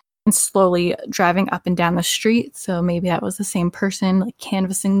road and slowly driving up and down the street. So maybe that was the same person like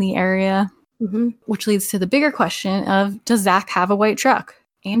canvassing the area, which leads to the bigger question of, does Zach have a white truck?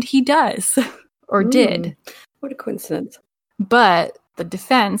 And he does, or did. What a coincidence. But the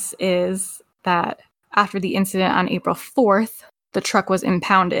defense is that after the incident on April 4th, the truck was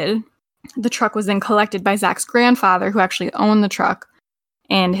impounded. The truck was then collected by Zach's grandfather, who actually owned the truck.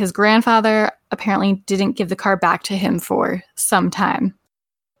 And his grandfather apparently didn't give the car back to him for some time.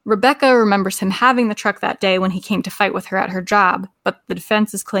 Rebecca remembers him having the truck that day when he came to fight with her at her job, but the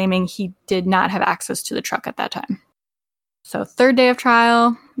defense is claiming he did not have access to the truck at that time. So, third day of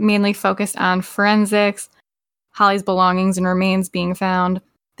trial, mainly focused on forensics, Holly's belongings and remains being found,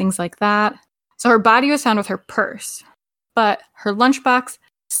 things like that. So her body was found with her purse, but her lunchbox,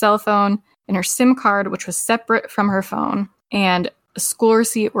 cell phone, and her SIM card, which was separate from her phone, and a school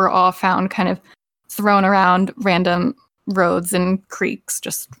receipt were all found kind of thrown around random roads and creeks,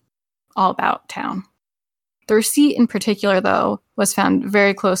 just all about town. The receipt in particular, though, was found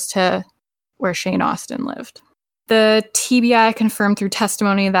very close to where Shane Austin lived. The TBI confirmed through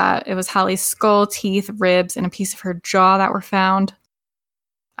testimony that it was Holly's skull, teeth, ribs, and a piece of her jaw that were found.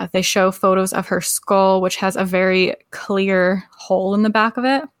 They show photos of her skull, which has a very clear hole in the back of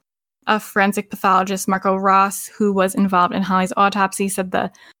it. A forensic pathologist, Marco Ross, who was involved in Holly's autopsy, said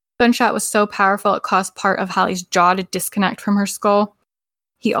the gunshot was so powerful it caused part of Holly's jaw to disconnect from her skull.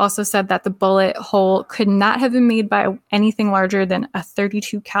 He also said that the bullet hole could not have been made by anything larger than a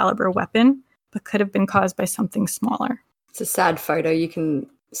 .32 caliber weapon, but could have been caused by something smaller. It's a sad photo. You can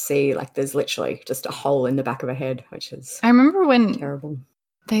see like there's literally just a hole in the back of her head, which is I remember when terrible.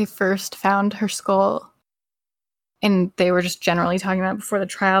 They first found her skull, and they were just generally talking about it before the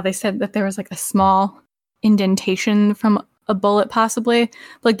trial. They said that there was like a small indentation from a bullet, possibly.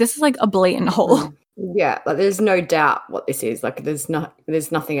 But, like, this is like a blatant hole. Yeah, like there's no doubt what this is. Like there's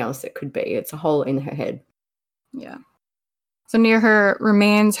nothing else it could be. It's a hole in her head. Yeah. So near her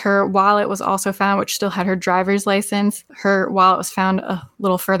remains, her wallet was also found, which still had her driver's license. Her wallet was found a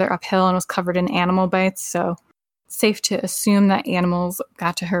little further uphill and was covered in animal bites. So it's safe to assume that animals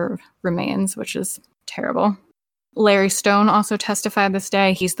got to her remains, which is terrible. Larry Stone also testified this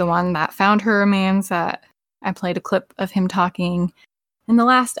day. He's the one that found her remains. That I played a clip of him talking in the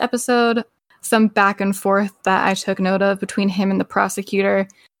last episode. Some back and forth that I took note of between him and the prosecutor.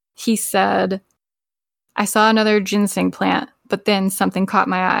 He said, "I saw another ginseng plant, but then something caught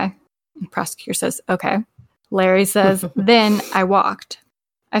my eye." And the prosecutor says, "Okay." Larry says, "Then I walked.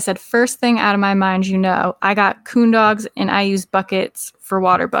 I said, first thing out of my mind, I got coon dogs and I use buckets for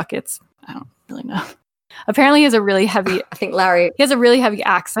water buckets." I don't really know. Apparently he has a really heavy... I think Larry... He has a really heavy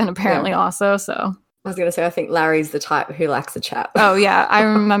accent, apparently, also, so... I was going to say, I think Larry's the type who likes a chat. Oh, yeah. I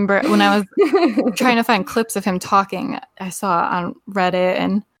remember when I was trying to find clips of him talking, I saw on Reddit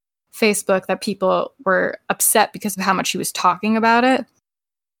and Facebook that people were upset because of how much he was talking about it.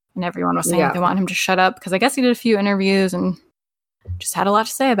 And everyone was saying that they want him to shut up, because I guess he did a few interviews and just had a lot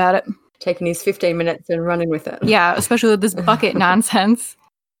to say about it. Taking his 15 minutes and running with it. Yeah, especially with this bucket nonsense.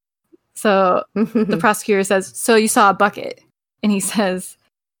 So the prosecutor says, "So you saw a bucket?" And he says,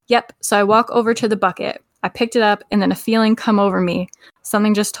 "Yep, so I walk over to the bucket. I picked it up, and then a feeling come over me.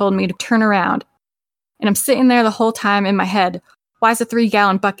 Something just told me to turn around. And I'm sitting there the whole time in my head. Why is a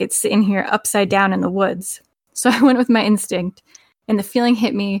 3-gallon bucket sitting here upside down in the woods? So I went with my instinct, and the feeling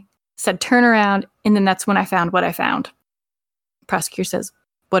hit me, said turn around, and then that's when I found what I found." The prosecutor says,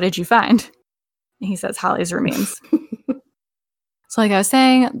 "What did you find?" And he says, "Holly's remains." So like I was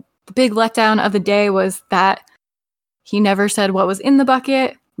saying, the big letdown of the day was that he never said what was in the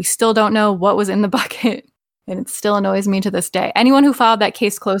bucket. We still don't know what was in the bucket, and it still annoys me to this day. Anyone who followed that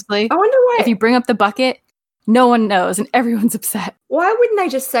case closely, I wonder why. If you bring up the bucket, no one knows, and everyone's upset. Why wouldn't they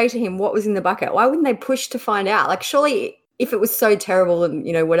just say to him what was in the bucket? Why wouldn't they push to find out? Like, surely if it was so terrible and,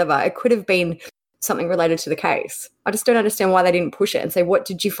 whatever, it could have been something related to the case. I just don't understand why they didn't push it and say, what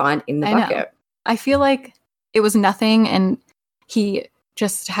did you find in the bucket? Know. I feel like it was nothing, and he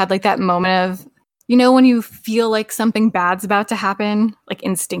just had like that moment of, when you feel like something bad's about to happen, like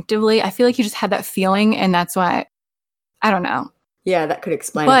instinctively. I feel like he just had that feeling, and that's why, I don't know. Yeah, that could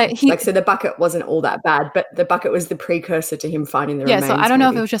explain it. So the bucket wasn't all that bad, but the bucket was the precursor to him finding the remains. Yeah, so I don't know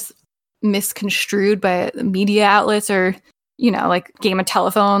if it was just misconstrued by media outlets or, like game of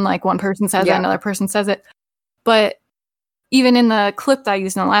telephone, like one person says it, another person says it. But even in the clip that I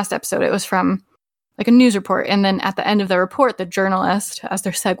used in the last episode, it was from like a news report. And then at the end of the report, the journalist, as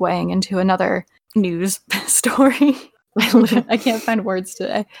they're segueing into another news story, I can't find words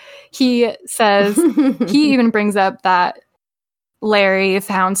today. He says, he even brings up that Larry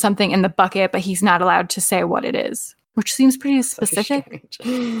found something in the bucket, but he's not allowed to say what it is, which seems pretty specific.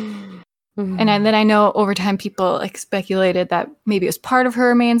 And then I know over time people like speculated that maybe it was part of her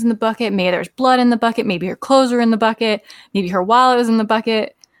remains in the bucket. Maybe there's blood in the bucket. Maybe her clothes were in the bucket. Maybe her wallet was in the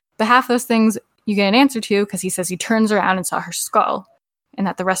bucket. But half those things you get an answer to because he says he turns around and saw her skull and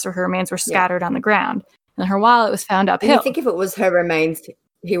that the rest of her remains were scattered on the ground. And her wallet was found uphill. I think if it was her remains,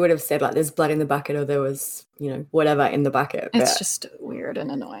 he would have said like there's blood in the bucket or there was, whatever in the bucket. It's just weird and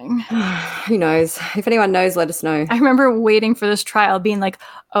annoying. Who knows? If anyone knows, let us know. I remember waiting for this trial being like,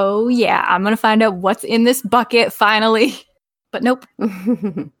 oh yeah, I'm going to find out what's in this bucket finally. But nope.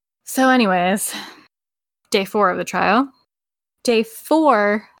 So anyways, day 4 of the trial. Day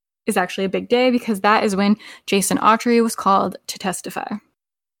 4 is actually a big day because that is when Jason Autry was called to testify.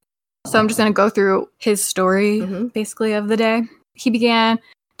 So I'm just going to go through his story, basically, of the day. He began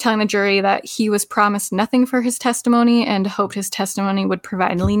telling the jury that he was promised nothing for his testimony and hoped his testimony would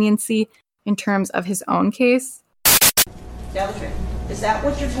provide leniency in terms of his own case. Tell the truth. Is that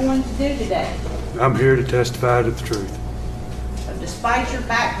what you're going to do today? I'm here to testify to the truth. So despite your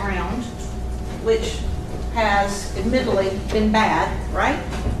background, which has admittedly been bad, right?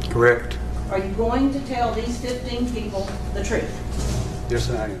 Correct. Are you going to tell these 15 people the truth? Yes,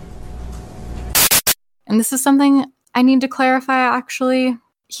 I am. And this is something I need to clarify, actually.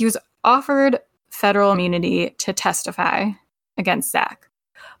 He was offered federal immunity to testify against Zach,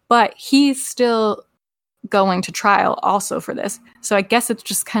 but he's still going to trial also for this. So I guess it's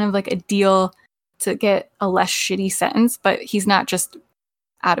just kind of like a deal to get a less shitty sentence, but he's not just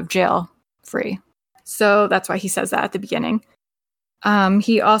out of jail free. So that's why he says that at the beginning.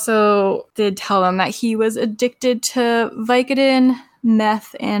 He also did tell them that he was addicted to Vicodin,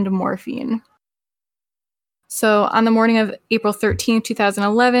 meth, and morphine. So on the morning of April 13th,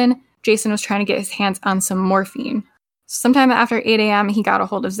 2011, Jason was trying to get his hands on some morphine. Sometime after 8 a.m., he got a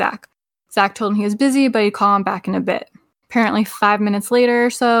hold of Zach. Zach told him he was busy, but he'd call him back in a bit. Apparently 5 minutes later or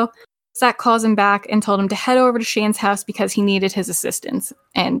so, Zach calls him back and told him to head over to Shane's house because he needed his assistance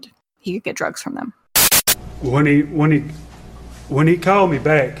and he could get drugs from them. When he called me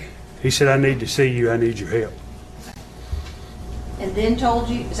back, he said, I need to see you, I need your help. And then told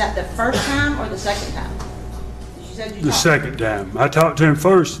you, is that the first time or the second time? You said you The second time. I talked to him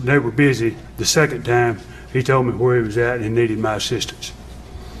first and they were busy. The second time, he told me where he was at and he needed my assistance.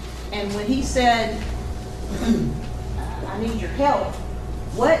 And when he said, I need your help,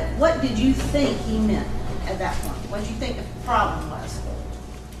 what did you think he meant at that point? What did you think the problem was?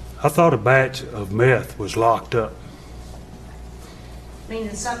 I thought a batch of meth was locked up.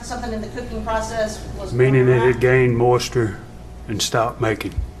 Meaning something in the cooking process was Meaning going it right? had gained moisture and stopped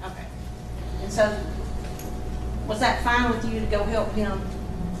making. Okay. And so, was that fine with you to go help him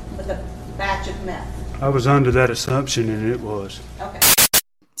with a batch of meth? I was under that assumption and it was. Okay.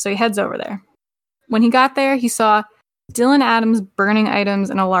 So he heads over there. When he got there, he saw Dylan Adams burning items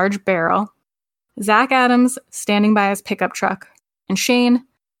in a large barrel, Zach Adams standing by his pickup truck, and Shane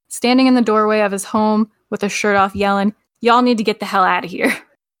standing in the doorway of his home with his shirt off yelling, "Y'all need to get the hell out of here."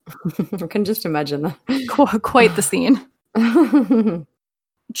 I can just imagine that. Quite the scene.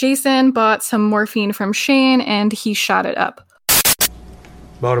 Jason bought some morphine from Shane and he shot it up.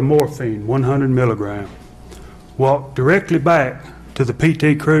 Bought a morphine, 100 milligram. Walked directly back to the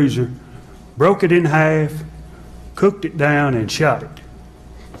PT Cruiser, broke it in half, cooked it down, and shot it.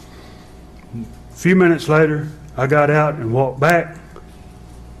 A few minutes later, I got out and walked back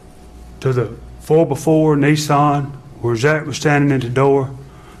to the 4x4 Nissan where Zach was standing at the door,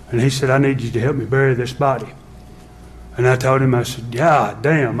 and he said, I need you to help me bury this body. And I told him, I said, God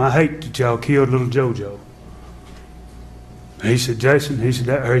damn, I hate that y'all killed little JoJo. And he said, Jason, he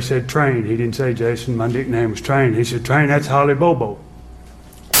said Train. He didn't say Jason, my nickname was Train. He said, Train, that's Holly Bobo.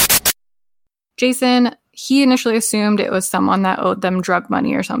 Jason, he initially assumed it was someone that owed them drug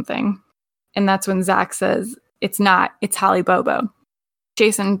money or something. And that's when Zach says, it's not, it's Holly Bobo.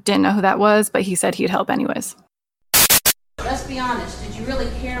 Jason didn't know who that was, but he said he'd help anyways. Let's be honest, did you really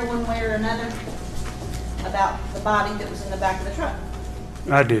care one way or another about the body that was in the back of the truck?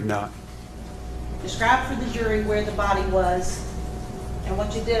 I did not. Describe for the jury where the body was and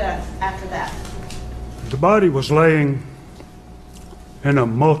what you did after that. The body was laying in a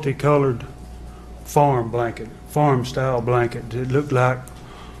multicolored farm-style blanket. It looked like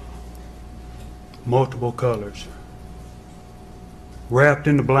multiple colors. Wrapped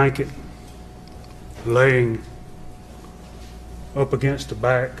in the blanket, laying up against the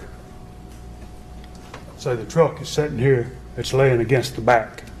back. So the truck is sitting here, it's laying against the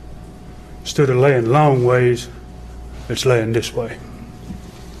back. Instead of laying long ways, it's laying this way.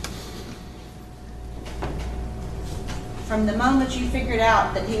 From the moment you figured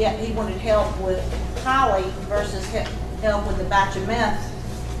out that he wanted help with Holly versus help with the batch of meth,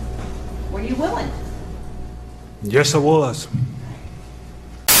 Were you willing? Yes, I was.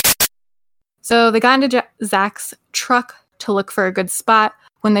 So they got into Zach's truck to look for a good spot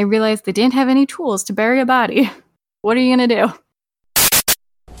when they realized they didn't have any tools to bury a body. What are you going to do?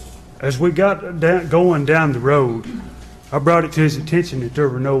 As we got going down the road, I brought it to his attention that there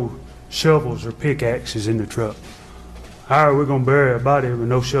were no shovels or pickaxes in the truck. How are we going to bury a body with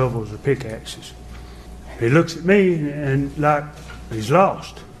no shovels or pickaxes? He looks at me and like he's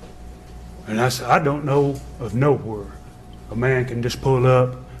lost. And I said, I don't know of nowhere a man can just pull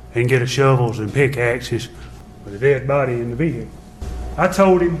up and get a shovels and pickaxes with a dead body in the vehicle. I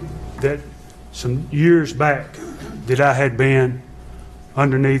told him that some years back that I had been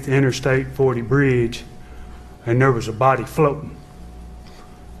underneath Interstate 40 bridge and there was a body floating.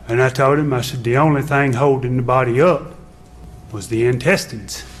 And I told him, I said, the only thing holding the body up was the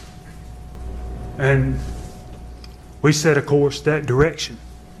intestines. And we set a course that direction.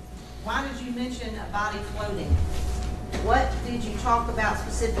 Why did you mention a body floating? What did you talk about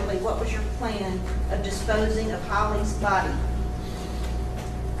specifically? What was your plan of disposing of Holly's body?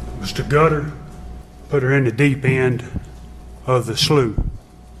 It was to gut her, put her in the deep end of the slough.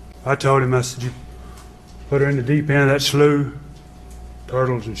 I told him, I said, you put her in the deep end of that slough,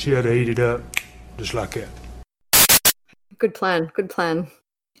 turtles and shit eat it up, just like that. Good plan. Good plan.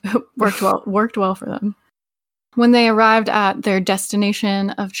 Worked well for them. When they arrived at their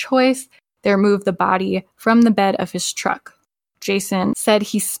destination of choice, they removed the body from the bed of his truck. Jason said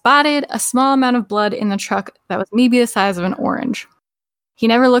he spotted a small amount of blood in the truck that was maybe the size of an orange. He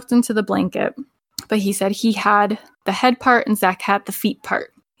never looked into the blanket, but he said he had the head part and Zach had the feet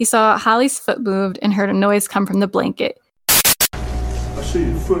part. He saw Holly's foot moved and heard a noise come from the blanket. I see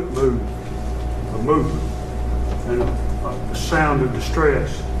the foot move, a movement, and a sound of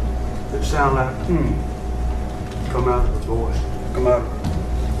distress that sound like, come out of the voice,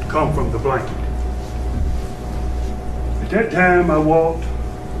 come from the blanket. At that time, I walked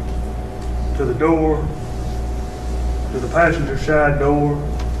to the door, to the passenger side door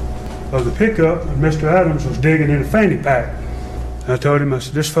of the pickup, and Mr. Adams was digging in a fanny pack. I told him, I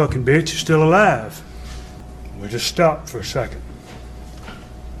said, this fucking bitch is still alive. We just stopped for a second.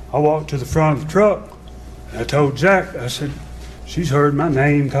 I walked to the front of the truck, and I told Zach, I said, she's heard my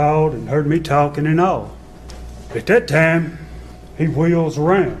name called and heard me talking and all. At that time, he wheels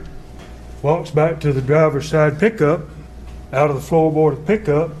around, walks back to the driver's side pickup. Out of the floorboard of the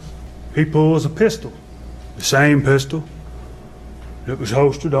pickup, he pulls a pistol, the same pistol that was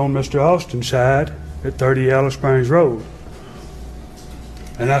holstered on Mr. Austin's side at 30 Yellow Springs Road.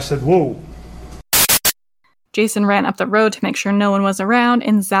 And I said, whoa. Jason ran up the road to make sure no one was around,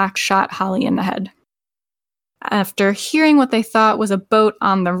 and Zach shot Holly in the head. After hearing what they thought was a boat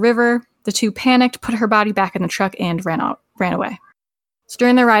on the river, the two panicked, put her body back in the truck, and ran away. So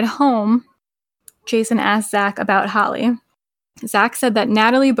during their ride home, Jason asked Zach about Holly. Zach said that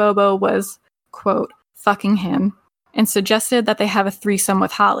Natalie Bobo was, quote, fucking him, and suggested that they have a threesome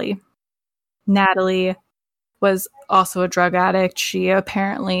with Holly. Natalie was also a drug addict. She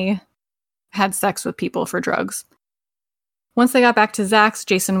apparently had sex with people for drugs. Once they got back to Zach's,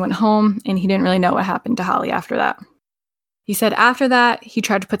 Jason went home, and he didn't really know what happened to Holly after that. He said after that, he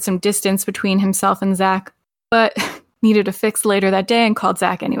tried to put some distance between himself and Zach, but needed a fix later that day and called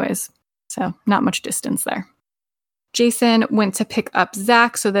Zach anyways. So not much distance there. Jason went to pick up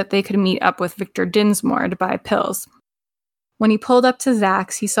Zach so that they could meet up with Victor Dinsmore to buy pills. When he pulled up to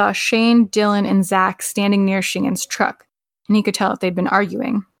Zach's, he saw Shane, Dylan, and Zach standing near Shingen's truck, and he could tell that they'd been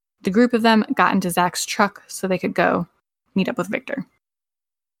arguing. The group of them got into Zach's truck so they could go meet up with Victor.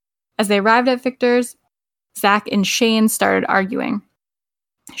 As they arrived at Victor's, Zach and Shane started arguing.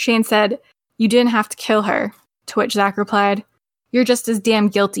 Shane said, "You didn't have to kill her," to which Zach replied, "You're just as damn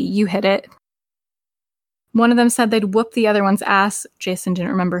guilty, you hit it." One of them said they'd whoop the other one's ass. Jason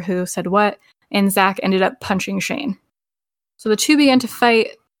didn't remember who said what, and Zach ended up punching Shane. So the two began to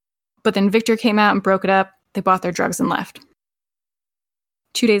fight, but then Victor came out and broke it up. They bought their drugs and left.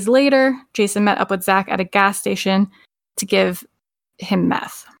 2 days later, Jason met up with Zach at a gas station to give him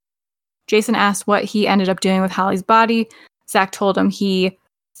meth. Jason asked what he ended up doing with Holly's body. Zach told him he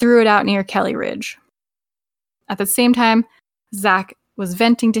threw it out near Kelly Ridge. At the same time, Zach was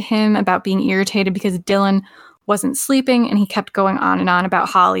venting to him about being irritated because Dylan wasn't sleeping, and he kept going on and on about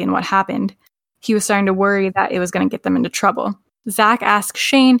Holly and what happened. He was starting to worry that it was going to get them into trouble. Zach asked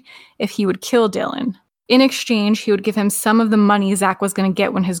Shane if he would kill Dylan. In exchange, he would give him some of the money Zach was going to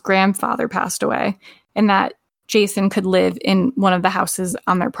get when his grandfather passed away, and that Jason could live in one of the houses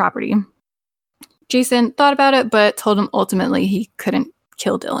on their property. Jason thought about it, but told him ultimately he couldn't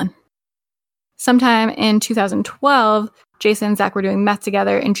kill Dylan. Sometime in 2012, Jason and Zach were doing meth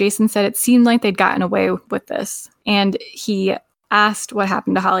together, and Jason said it seemed like they'd gotten away with this, and he asked what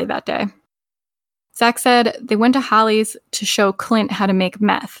happened to Holly that day. Zach said they went to Holly's to show Clint how to make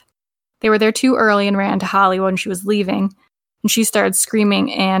meth. They were there too early and ran to Holly when she was leaving, and she started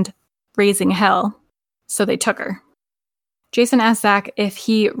screaming and raising hell, so they took her. Jason asked Zach if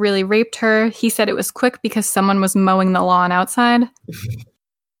he really raped her. He said it was quick because someone was mowing the lawn outside.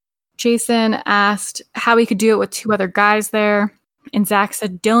 Jason asked how he could do it with 2 other guys there, and Zach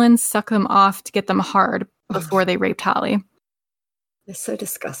said Dylan sucked them off to get them hard before they raped Holly. They're so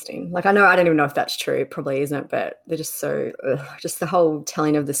disgusting. Like, I don't even know if that's true. It probably isn't, but they're just so, just the whole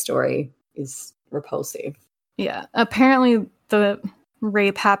telling of the story is repulsive. Yeah. Apparently the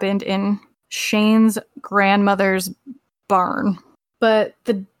rape happened in Shane's grandmother's barn. But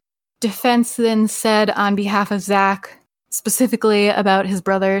the defense then said on behalf of Zach, specifically about his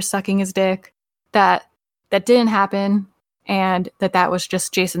brother sucking his dick, that didn't happen and that was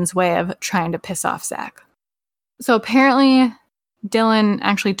just Jason's way of trying to piss off Zach. So apparently Dylan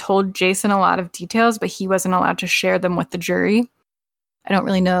actually told Jason a lot of details, but he wasn't allowed to share them with the jury. I don't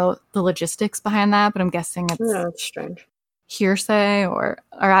really know the logistics behind that, but I'm guessing it's strange. Hearsay, or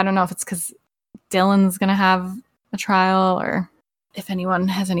I don't know if it's because Dylan's going to have a trial, or if anyone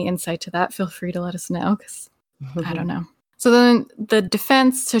has any insight to that, feel free to let us know, because I don't know. So then the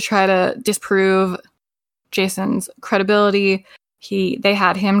defense, to try to disprove Jason's credibility, they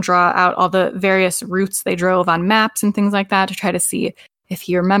had him draw out all the various routes they drove on maps and things like that to try to see if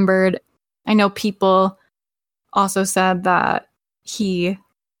he remembered. I know people also said that he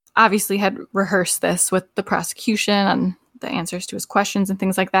obviously had rehearsed this with the prosecution and the answers to his questions and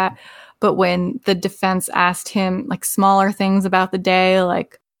things like that. But when the defense asked him like smaller things about the day,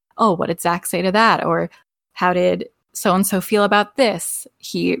 like, oh, what did Zach say to that? Or how did so-and-so feel about this?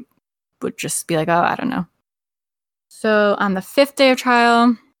 He would just be like, oh, I don't know. So on the 5th day of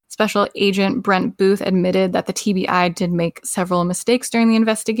trial, Special Agent Brent Booth admitted that the TBI did make several mistakes during the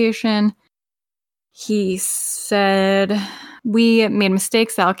investigation. He said, we made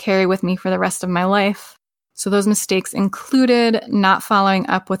mistakes that I'll carry with me for the rest of my life. So those mistakes included not following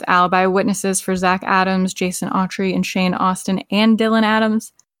up with alibi witnesses for Zach Adams, Jason Autry, and Shane Austin, and Dylan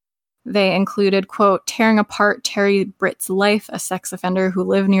Adams. They included, quote, tearing apart Terry Britt's life, a sex offender who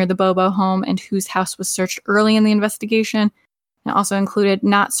lived near the Bobo home and whose house was searched early in the investigation. It also included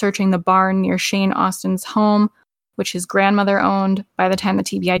not searching the barn near Shane Austin's home, which his grandmother owned. By the time the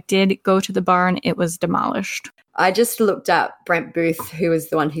TBI did go to the barn, it was demolished. I just looked up Brent Booth, who was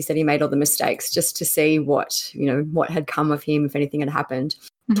the one who said he made all the mistakes, just to see what had come of him, if anything had happened.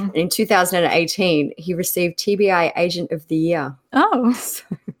 Mm-hmm. In 2018, he received TBI Agent of the Year. Oh.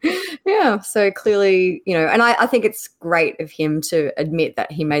 So clearly, and I think it's great of him to admit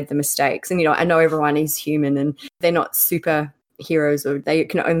that he made the mistakes. And, I know everyone is human and they're not superheroes, or they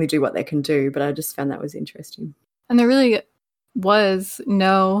can only do what they can do, but I just found that was interesting. And there really was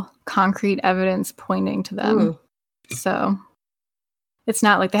no concrete evidence pointing to them. Ooh. So it's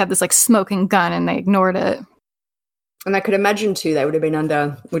not like they had this like smoking gun and they ignored it. And I could imagine too, they would have been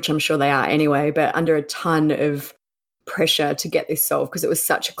under, which I'm sure they are anyway, but under a ton of pressure to get this solved because it was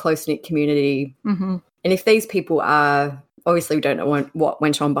such a close-knit community. Mm-hmm. And if these people are, obviously we don't know what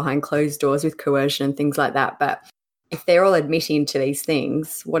went on behind closed doors with coercion and things like that, but if they're all admitting to these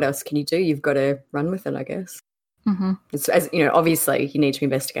things, what else can you do? You've got to run with it, I guess. Mm-hmm. It's, as obviously you need to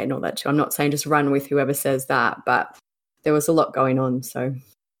investigate and all that too. I'm not saying just run with whoever says that, but there was a lot going on. So,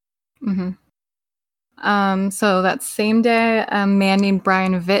 mm-hmm. So that same day, a man named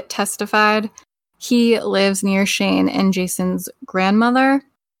Brian Vitt testified. He lives near Shane and Jason's grandmother.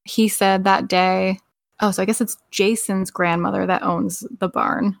 He said that day, so I guess it's Jason's grandmother that owns the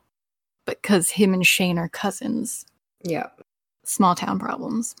barn, because him and Shane are cousins. Yeah. Small town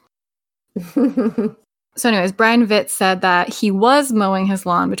problems. So anyways, Brian Vitt said that he was mowing his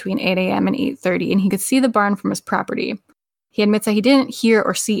lawn between 8 a.m. and 8:30, and he could see the barn from his property. He admits that he didn't hear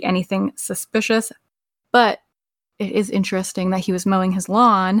or see anything suspicious, but it is interesting that he was mowing his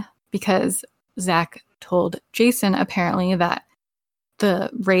lawn because Zach told Jason apparently that the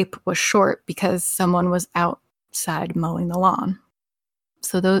rape was short because someone was outside mowing the lawn.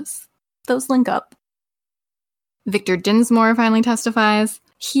 So those link up. Victor Dinsmore finally testifies.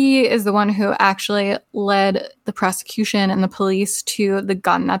 He is the one who actually led the prosecution and the police to the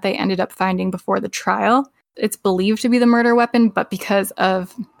gun that they ended up finding before the trial. It's believed to be the murder weapon, but because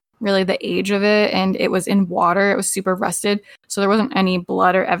of really the age of it and it was in water, it was super rusted, so there wasn't any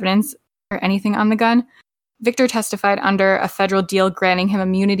blood or evidence or anything on the gun. Victor testified under a federal deal granting him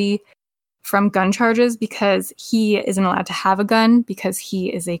immunity from gun charges because he isn't allowed to have a gun because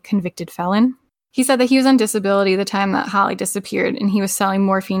he is a convicted felon. He said that he was on disability the time that Holly disappeared, and he was selling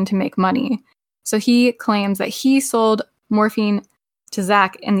morphine to make money. So he claims that he sold morphine to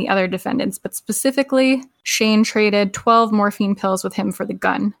Zach and the other defendants, but specifically, Shane traded 12 morphine pills with him for the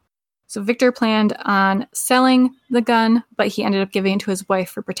gun. So Victor planned on selling the gun, but he ended up giving it to his wife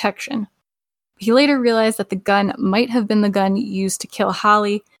for protection. He later realized that the gun might have been the gun used to kill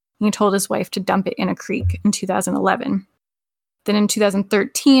Holly, and he told his wife to dump it in a creek in 2011. Then in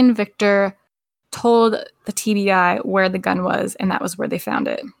 2013, Victor told the TBI where the gun was, and that was where they found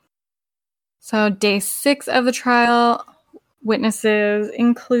it. So day 6 of the trial, witnesses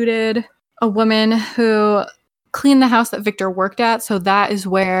included a woman who cleaned the house that Victor worked at. So that is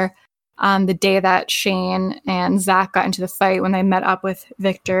where on the day that Shane and Zach got into the fight when they met up with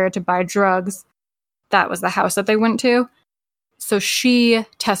Victor to buy drugs, that was the house that they went to. So she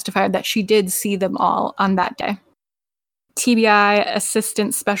testified that she did see them all on that day. TBI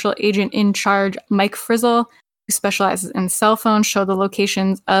Assistant Special Agent in Charge Mike Frizzle, who specializes in cell phones, showed the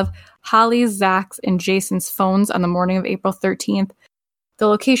locations of Holly's, Zach's, and Jason's phones on the morning of April 13th. The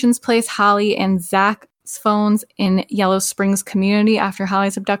locations place Holly and Zach's phones in Yellow Springs community after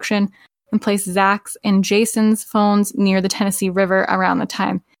Holly's abduction, and place Zach's and Jason's phones near the Tennessee River around the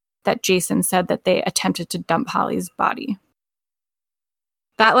time that Jason said that they attempted to dump Holly's body.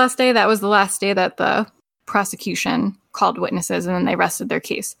 That last day, that was the last day that the prosecution called witnesses, and then they rested their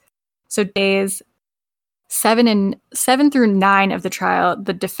case. So days 7 through 9 of the trial,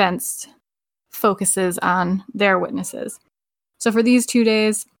 the defense focuses on their witnesses. So for these 2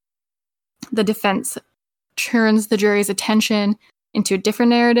 days, the defense turns the jury's attention into a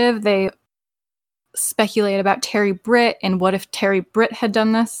different narrative. They speculate about Terry Britt and what if Terry Britt had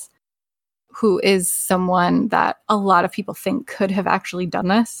done this, who is someone that a lot of people think could have actually done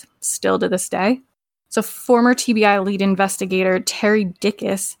this, still to this day. So former TBI lead investigator Terry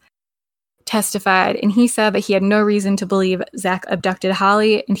Dickus testified, and he said that he had no reason to believe Zach abducted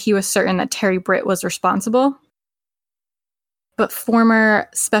Holly, and he was certain that Terry Britt was responsible. But former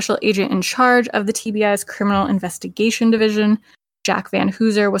special agent in charge of the TBI's Criminal Investigation Division, Jack Van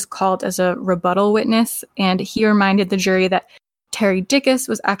Hooser, was called as a rebuttal witness, and he reminded the jury that Terry Dickus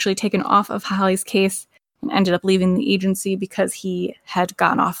was actually taken off of Holly's case and ended up leaving the agency because he had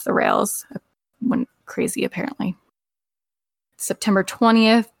gone off the rails. Went crazy, apparently. September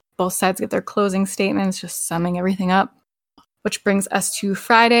 20th, both sides get their closing statements, just summing everything up. Which brings us to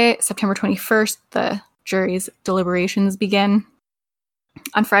Friday, September 21st, the jury's deliberations begin.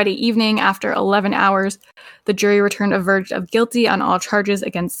 On Friday evening, after 11 hours, the jury returned a verdict of guilty on all charges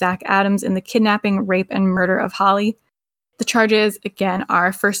against Zach Adams in the kidnapping, rape, and murder of Holly. The charges, again,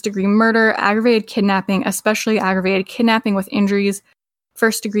 are first-degree murder, aggravated kidnapping, especially aggravated kidnapping with injuries,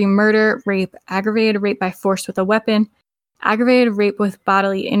 first-degree murder, rape, aggravated rape by force with a weapon, aggravated rape with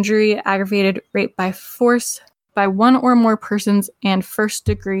bodily injury, aggravated rape by force by one or more persons, and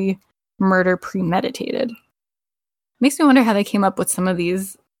first-degree murder premeditated. Makes me wonder how they came up with some of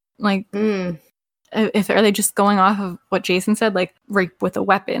these, like, if are they just going off of what Jason said, like rape with a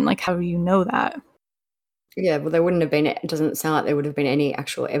weapon? Like, how do you know that? Yeah, well, there wouldn't have been. It doesn't sound like there would have been any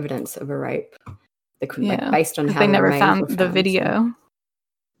actual evidence of a rape. They couldn't, like, based on how they never found the video.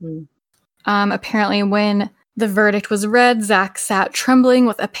 So. Apparently, when the verdict was read, Zach sat trembling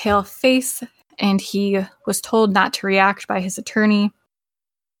with a pale face, and he was told not to react by his attorney.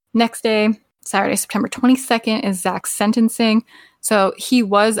 Next day, Saturday, September 22nd, is Zach's sentencing. So he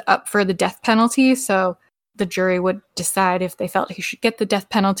was up for the death penalty, so the jury would decide if they felt he should get the death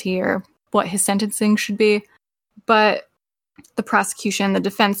penalty or what his sentencing should be. But the prosecution, the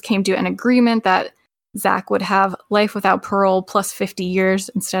defense came to an agreement that Zach would have life without parole plus 50 years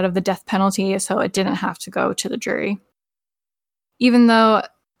instead of the death penalty, so it didn't have to go to the jury. Even though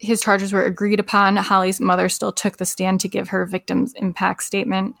his charges were agreed upon, Holly's mother still took the stand to give her victim's impact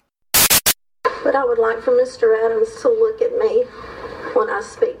statement. But I would like for Mr. Adams to look at me when I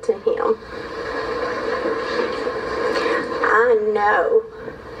speak to him. I know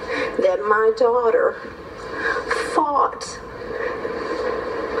that my daughter fought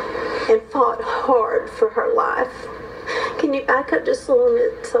hard for her life. Can you back up just a little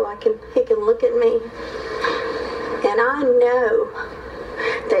bit so he can look at me? And I know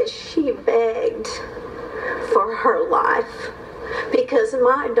that she begged for her life because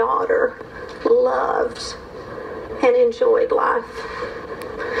my daughter loved and enjoyed life.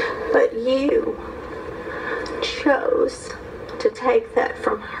 But you chose to take that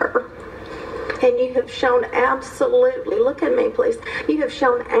from her. And you have shown absolutely, look at me please, you have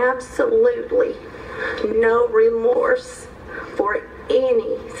shown absolutely no remorse for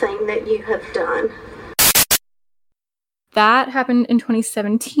anything that you have done. That happened in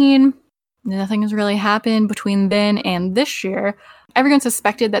 2017. Nothing has really happened between then and this year. Everyone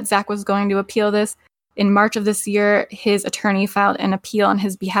suspected that Zach was going to appeal this. In March of this year, his attorney filed an appeal on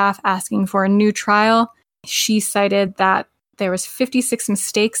his behalf asking for a new trial. She cited that there was 56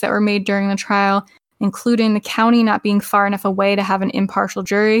 mistakes that were made during the trial, including the county not being far enough away to have an impartial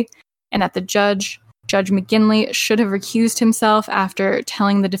jury, and that the Judge McGinley, should have recused himself after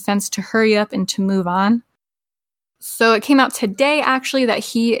telling the defense to hurry up and to move on. So it came out today, actually, that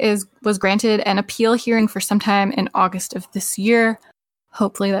he was granted an appeal hearing for sometime in August of this year.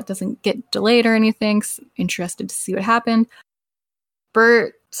 Hopefully that doesn't get delayed or anything. Interested to see what happened.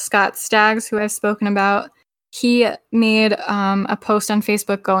 Bert Scott Staggs, who I've spoken about, he made a post on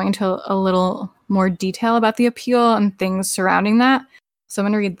Facebook going into a little more detail about the appeal and things surrounding that. So I'm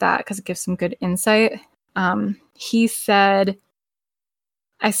going to read that because it gives some good insight. He said,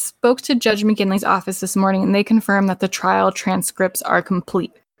 I spoke to Judge McGinley's office this morning and they confirmed that the trial transcripts are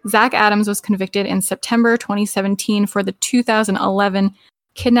complete. Zach Adams was convicted in September 2017 for the 2011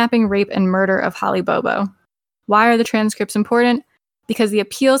 kidnapping, rape, and murder of Holly Bobo. Why are the transcripts important? Because the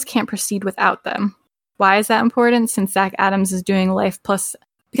appeals can't proceed without them. Why is that important? Since Zach Adams is doing life plus...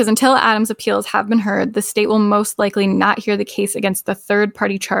 Because until Adams' appeals have been heard, the state will most likely not hear the case against the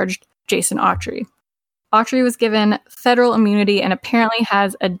third-party charged, Jason Autry. Autry was given federal immunity and apparently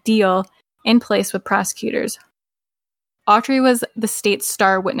has a deal in place with prosecutors. Autry was the state's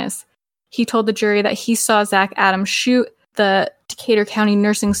star witness. He told the jury that he saw Zach Adams shoot the Decatur County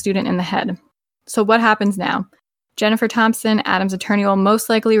nursing student in the head. So what happens now? Jennifer Thompson, Adams' attorney, will most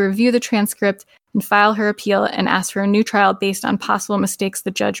likely review the transcript and file her appeal and ask for a new trial based on possible mistakes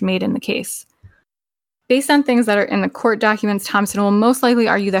the judge made in the case. Based on things that are in the court documents, Thompson will most likely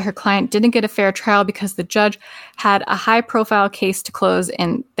argue that her client didn't get a fair trial because the judge had a high-profile case to close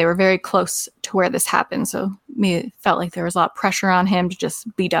and they were very close to where this happened. So it felt like there was a lot of pressure on him to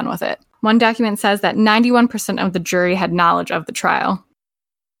just be done with it. One document says that 91% of the jury had knowledge of the trial.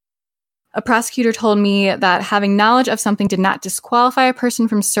 A prosecutor told me that having knowledge of something did not disqualify a person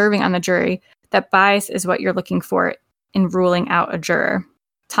from serving on the jury, that bias is what you're looking for in ruling out a juror.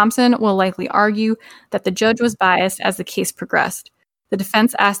 Thompson will likely argue that the judge was biased as the case progressed. The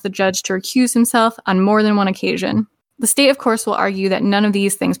defense asked the judge to recuse himself on more than one occasion. The state, of course, will argue that none of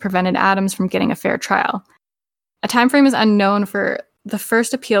these things prevented Adams from getting a fair trial. A time frame is unknown for the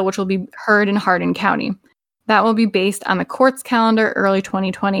first appeal, which will be heard in Hardin County. That will be based on the court's calendar. Early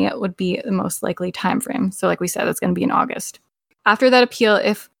 2020 it would be the most likely time frame. So like we said, it's going to be in August. After that appeal,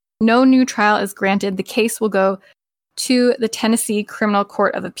 if no new trial is granted, the case will go to the Tennessee Criminal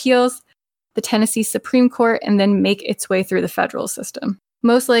Court of Appeals, the Tennessee Supreme Court, and then make its way through the federal system.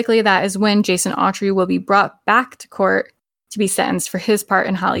 Most likely that is when Jason Autry will be brought back to court to be sentenced for his part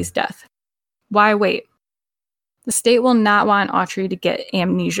in Holly's death. Why wait? The state will not want Autry to get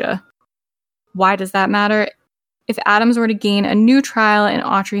amnesia. Why does that matter? If Adams were to gain a new trial and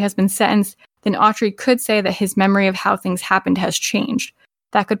Autry has been sentenced, then Autry could say that his memory of how things happened has changed.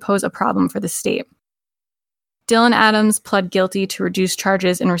 That could pose a problem for the state. Dylan Adams pled guilty to reduced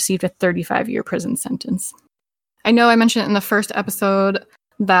charges and received a 35-year prison sentence. I know I mentioned in the first episode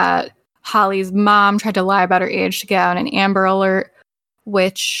that Holly's mom tried to lie about her age to get out an Amber Alert,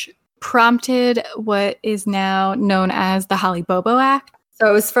 which prompted what is now known as the Holly Bobo Act. So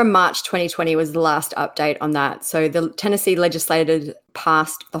it was from March 2020 was the last update on that. So the Tennessee legislature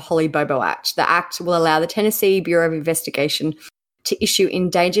passed the Holly Bobo Act. The act will allow the Tennessee Bureau of Investigation to issue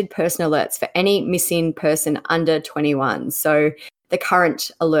endangered person alerts for any missing person under 21. So the current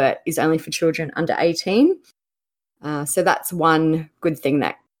alert is only for children under 18. So that's one good thing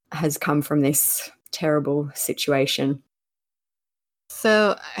that has come from this terrible situation.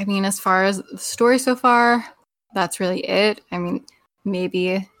 So, I mean, as far as the story so far, that's really it. I mean,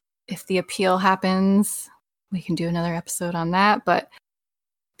 maybe if the appeal happens, we can do another episode on that. But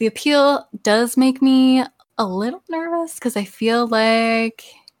the appeal does make me a little nervous because I feel like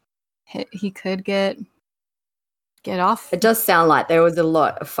he could get off. It does sound like there was a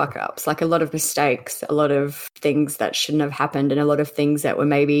lot of fuck-ups, like a lot of mistakes, a lot of things that shouldn't have happened, and a lot of things that were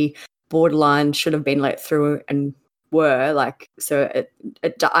maybe borderline should have been let through and were. Like, so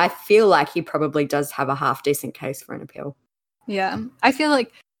I feel like he probably does have a half-decent case for an appeal. Yeah. I feel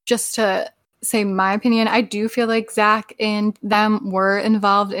like, just to say my opinion, I do feel like Zach and them were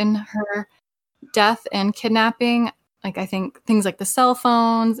involved in her death and kidnapping. Like, I think things like the cell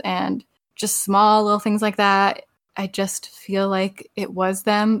phones and just small little things like that, I just feel like it was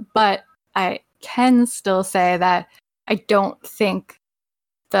them. But I can still say that I don't think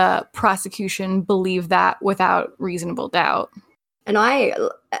the prosecution believed that without reasonable doubt. And I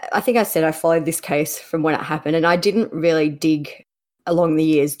think I said I followed this case from when it happened, and I didn't really dig along the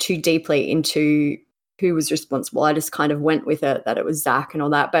years too deeply into who was responsible. I just kind of went with it that it was Zach and all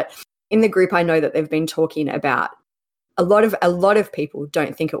that. But in the group, I know that they've been talking about a lot of people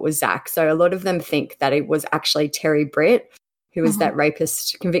don't think it was Zach. So a lot of them think that it was actually Terry Britt, who was that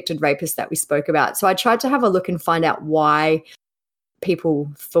convicted rapist that we spoke about. So I tried to have a look and find out why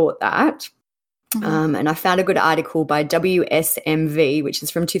people thought that. And I found a good article by WSMV, which is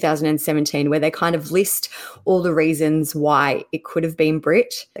from 2017, where they kind of list all the reasons why it could have been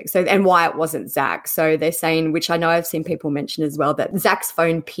Britt, and why it wasn't Zach. So they're saying, which I know I've seen people mention as well, that Zach's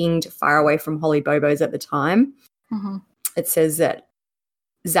phone pinged far away from Holly Bobo's at the time. It says that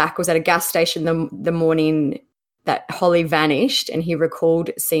Zach was at a gas station the morning that Holly vanished, and he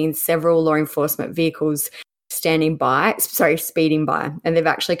recalled seeing several law enforcement vehicles speeding by, and they've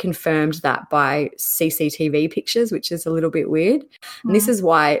actually confirmed that by CCTV pictures, which is a little bit weird. And this is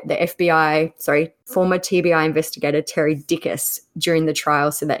why the former TBI investigator Terry Dickus during the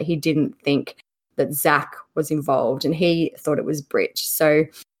trial said that he didn't think that Zach was involved and he thought it was Britt. So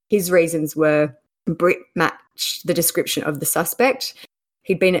his reasons were Britt matched the description of the suspect.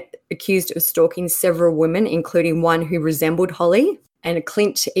 He'd been accused of stalking several women, including one who resembled Holly, and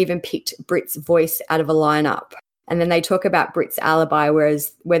Clint even picked Britt's voice out of a lineup. And then they talk about Britt's alibi, where the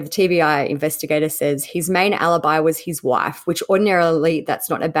TBI investigator says his main alibi was his wife, which ordinarily that's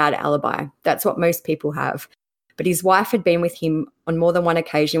not a bad alibi. That's what most people have. But his wife had been with him on more than one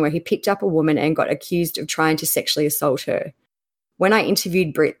occasion where he picked up a woman and got accused of trying to sexually assault her. When I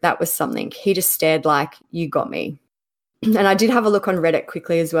interviewed Britt, that was something. He just stared like, you got me. And I did have a look on Reddit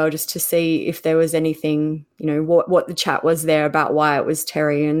quickly as well, just to see if there was anything, what the chat was there about why it was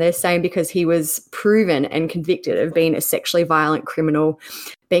Terry. And they're saying because he was proven and convicted of being a sexually violent criminal,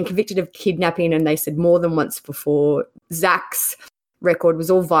 being convicted of kidnapping, and they said more than once before. Zach's record was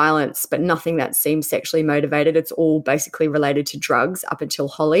all violence, but nothing that seemed sexually motivated. It's all basically related to drugs up until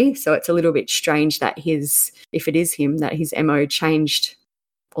Holly. So it's a little bit strange that if it is him, that his MO changed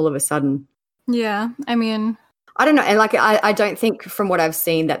all of a sudden. Yeah, I mean, I don't know. And I don't think from what I've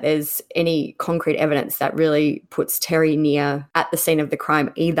seen that there's any concrete evidence that really puts Terry near at the scene of the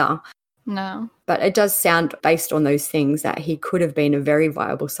crime either. No. But it does sound, based on those things, that he could have been a very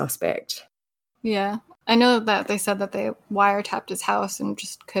viable suspect. Yeah. I know that they said that they wiretapped his house and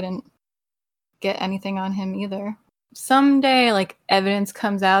just couldn't get anything on him either. Someday, evidence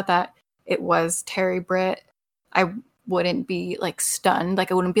comes out that it was Terry Britt, I wouldn't be stunned. I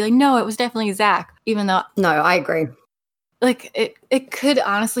wouldn't be no, it was definitely Zach, even though no, I agree. It could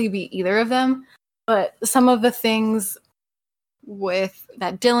honestly be either of them. But some of the things with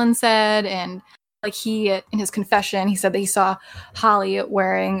that Dylan said, and he in his confession, he said that he saw Holly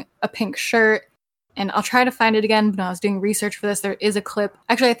wearing a pink shirt. And I'll try to find it again, but when I was doing research for this, there is a clip.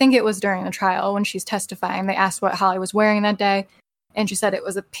 Actually, I think it was during the trial when she's testifying. They asked what Holly was wearing that day, and she said it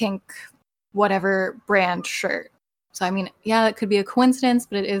was a pink whatever brand shirt. So, I mean, yeah, that could be a coincidence,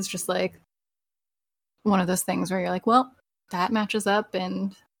 but it is just one of those things where you're well, that matches up.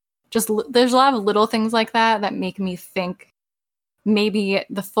 And just there's a lot of little things like that make me think maybe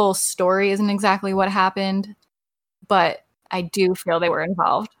the full story isn't exactly what happened, but I do feel they were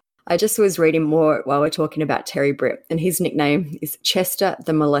involved. I just was reading more while we're talking about Terry Britt, and his nickname is Chester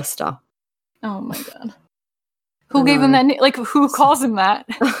the Molester. Oh, my God. Who gave him that name? Who calls him that?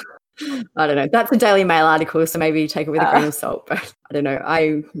 I don't know. That's a Daily Mail article, so maybe take it with a grain of salt. But I don't know.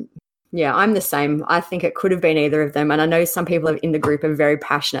 I'm the same. I think it could have been either of them. And I know some people in the group are very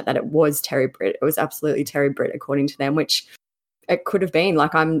passionate that it was Terry Britt. It was absolutely Terry Britt, according to them, which it could have been.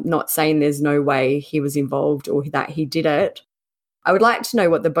 I'm not saying there's no way he was involved or that he did it. I would like to know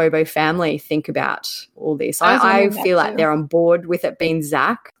what the Bobo family think about all this. I feel like they're on board with it being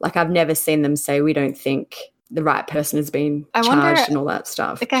Zach. I've never seen them say we don't think the right person has been charged and all that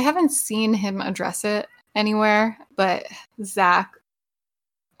stuff. I haven't seen him address it anywhere, but Zach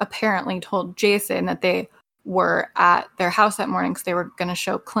apparently told Jason that they were at their house that morning because they were going to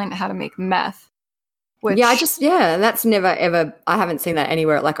show Clint how to make meth. That's never ever, I haven't seen that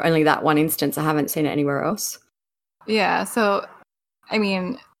anywhere. Only that one instance. I haven't seen it anywhere else. Yeah, so, I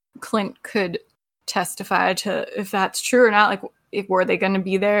mean, Clint could testify to if that's true or not. Were they going to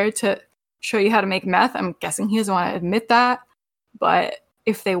be there to show you how to make meth? I'm guessing he doesn't want to admit that. But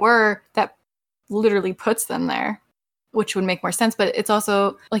if they were, that literally puts them there, which would make more sense. But it's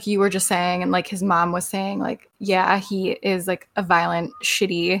also, you were just saying, and his mom was saying, yeah, he is a violent,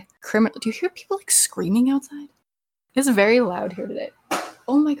 shitty criminal. Do you hear people screaming outside? It's very loud here today.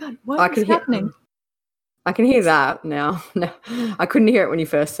 Oh my God, what is happening? I can hear that now. No, I couldn't hear it when you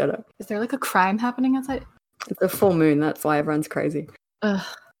first said it. Is there a crime happening outside? It's a full moon. That's why everyone's crazy. Ugh.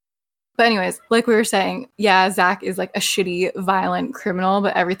 But anyways, like we were saying, yeah, Zach is like a shitty, violent criminal,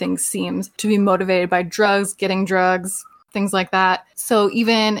 but everything seems to be motivated by drugs, getting drugs, things like that. So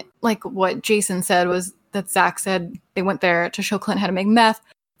even like what Jason said was that Zach said they went there to show Clint how to make meth.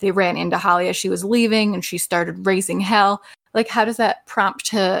 They ran into Holly as she was leaving and she started raising hell. Like, how does that prompt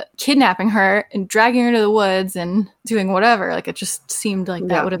to kidnapping her and dragging her to the woods and doing whatever? Like, it just seemed like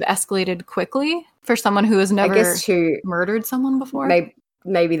that would have escalated quickly for someone who has never murdered someone before.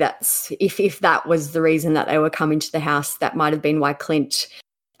 Maybe that's, if that was the reason that they were coming to the house, that might have been why Clint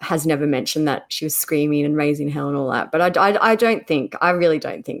has never mentioned that she was screaming and raising hell and all that. But I really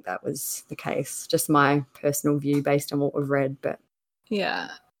don't think that was the case. Just my personal view based on what we've read. But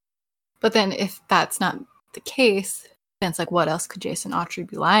yeah. But then if that's not the case, then it's like, what else could Jason Autry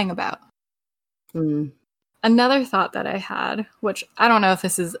be lying about? Another thought that I had, which I don't know if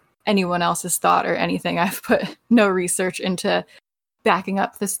this is anyone else's thought or anything, I've put no research into backing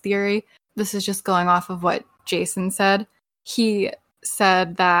up this theory. This is just going off of what Jason said. He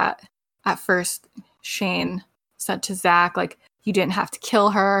said that at first Shane said to Zach, like, you didn't have to kill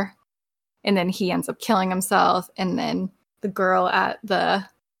her. And then he ends up killing himself. And then the girl at the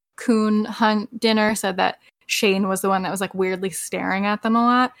coon hunt dinner said that Shane was the one that was like weirdly staring at them a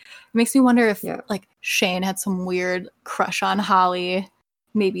lot. It makes me wonder if like Shane had some weird crush on Holly,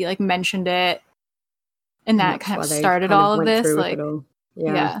 maybe like mentioned it, and that kind of started all of this. Like,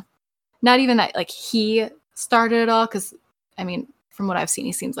 yeah, not even that like he started it all, because I mean, from what I've seen,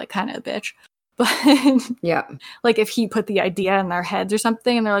 he seems like kind of a bitch. But yeah, like if he put the idea in their heads or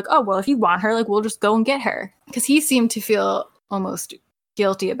something, and they're like, oh well, if you want her, like we'll just go and get her, because he seemed to feel almost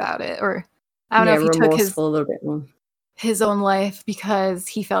guilty about it, or I don't know if he took a little bit more. His own life because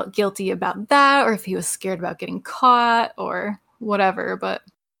he felt guilty about that, or if he was scared about getting caught or whatever, but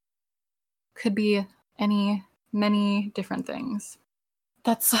could be many different things.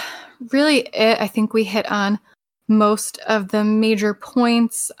 That's really it. I think we hit on most of the major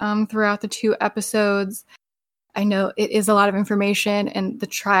points throughout the 2 episodes. I know it is a lot of information, and the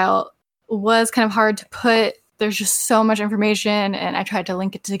trial was kind of hard to put. There's just so much information, and I tried to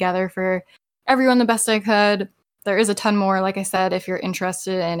link it together for everyone the best I could. There is a ton more. Like I said, if you're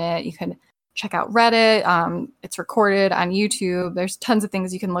interested in it, you can check out Reddit. It's recorded on YouTube. There's tons of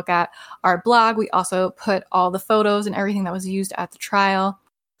things you can look at. Our blog, we also put all the photos and everything that was used at the trial.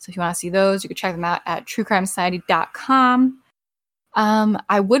 So if you want to see those, you can check them out at truecrimesociety.com.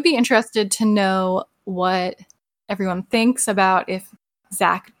 I would be interested to know what everyone thinks about if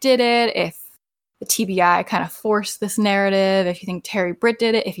Zach did it, if the TBI kind of forced this narrative, if you think Terry Britt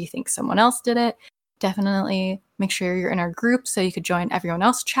did it, if you think someone else did it. Definitely make sure you're in our group so you could join everyone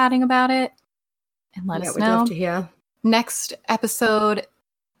else chatting about it and let us know. We'd love to hear. Next episode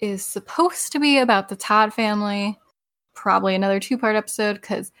is supposed to be about the Todd family. Probably another 2-part episode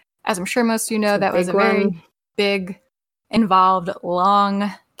because, as I'm sure most of you know, that was a very big, involved,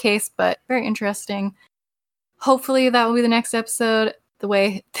 long case, but very interesting. Hopefully that will be the next episode. The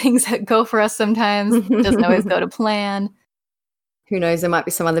way things go for us sometimes doesn't always go to plan. Who knows, there might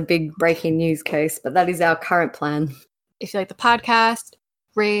be some other big breaking news case, but that is our current plan. If you like the podcast,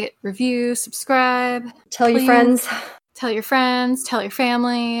 rate, review, subscribe. Tell your friends. Tell your friends, tell your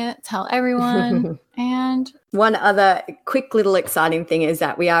family, tell everyone. And one other quick little exciting thing is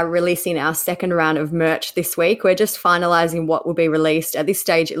that we are releasing our second round of merch this week. We're just finalizing what will be released. At this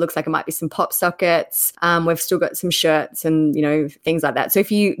stage, it looks like it might be some pop sockets. We've still got some shirts and, things like that. So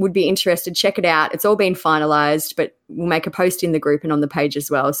if you would be interested, check it out. It's all been finalized, but we'll make a post in the group and on the page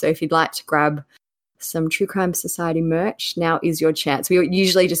as well. So if you'd like to grab some True Crime Society merch, now is your chance. We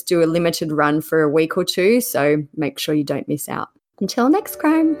usually just do a limited run for a week or 2, so make sure you don't miss out. Until next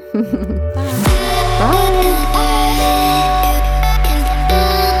crime. Bye.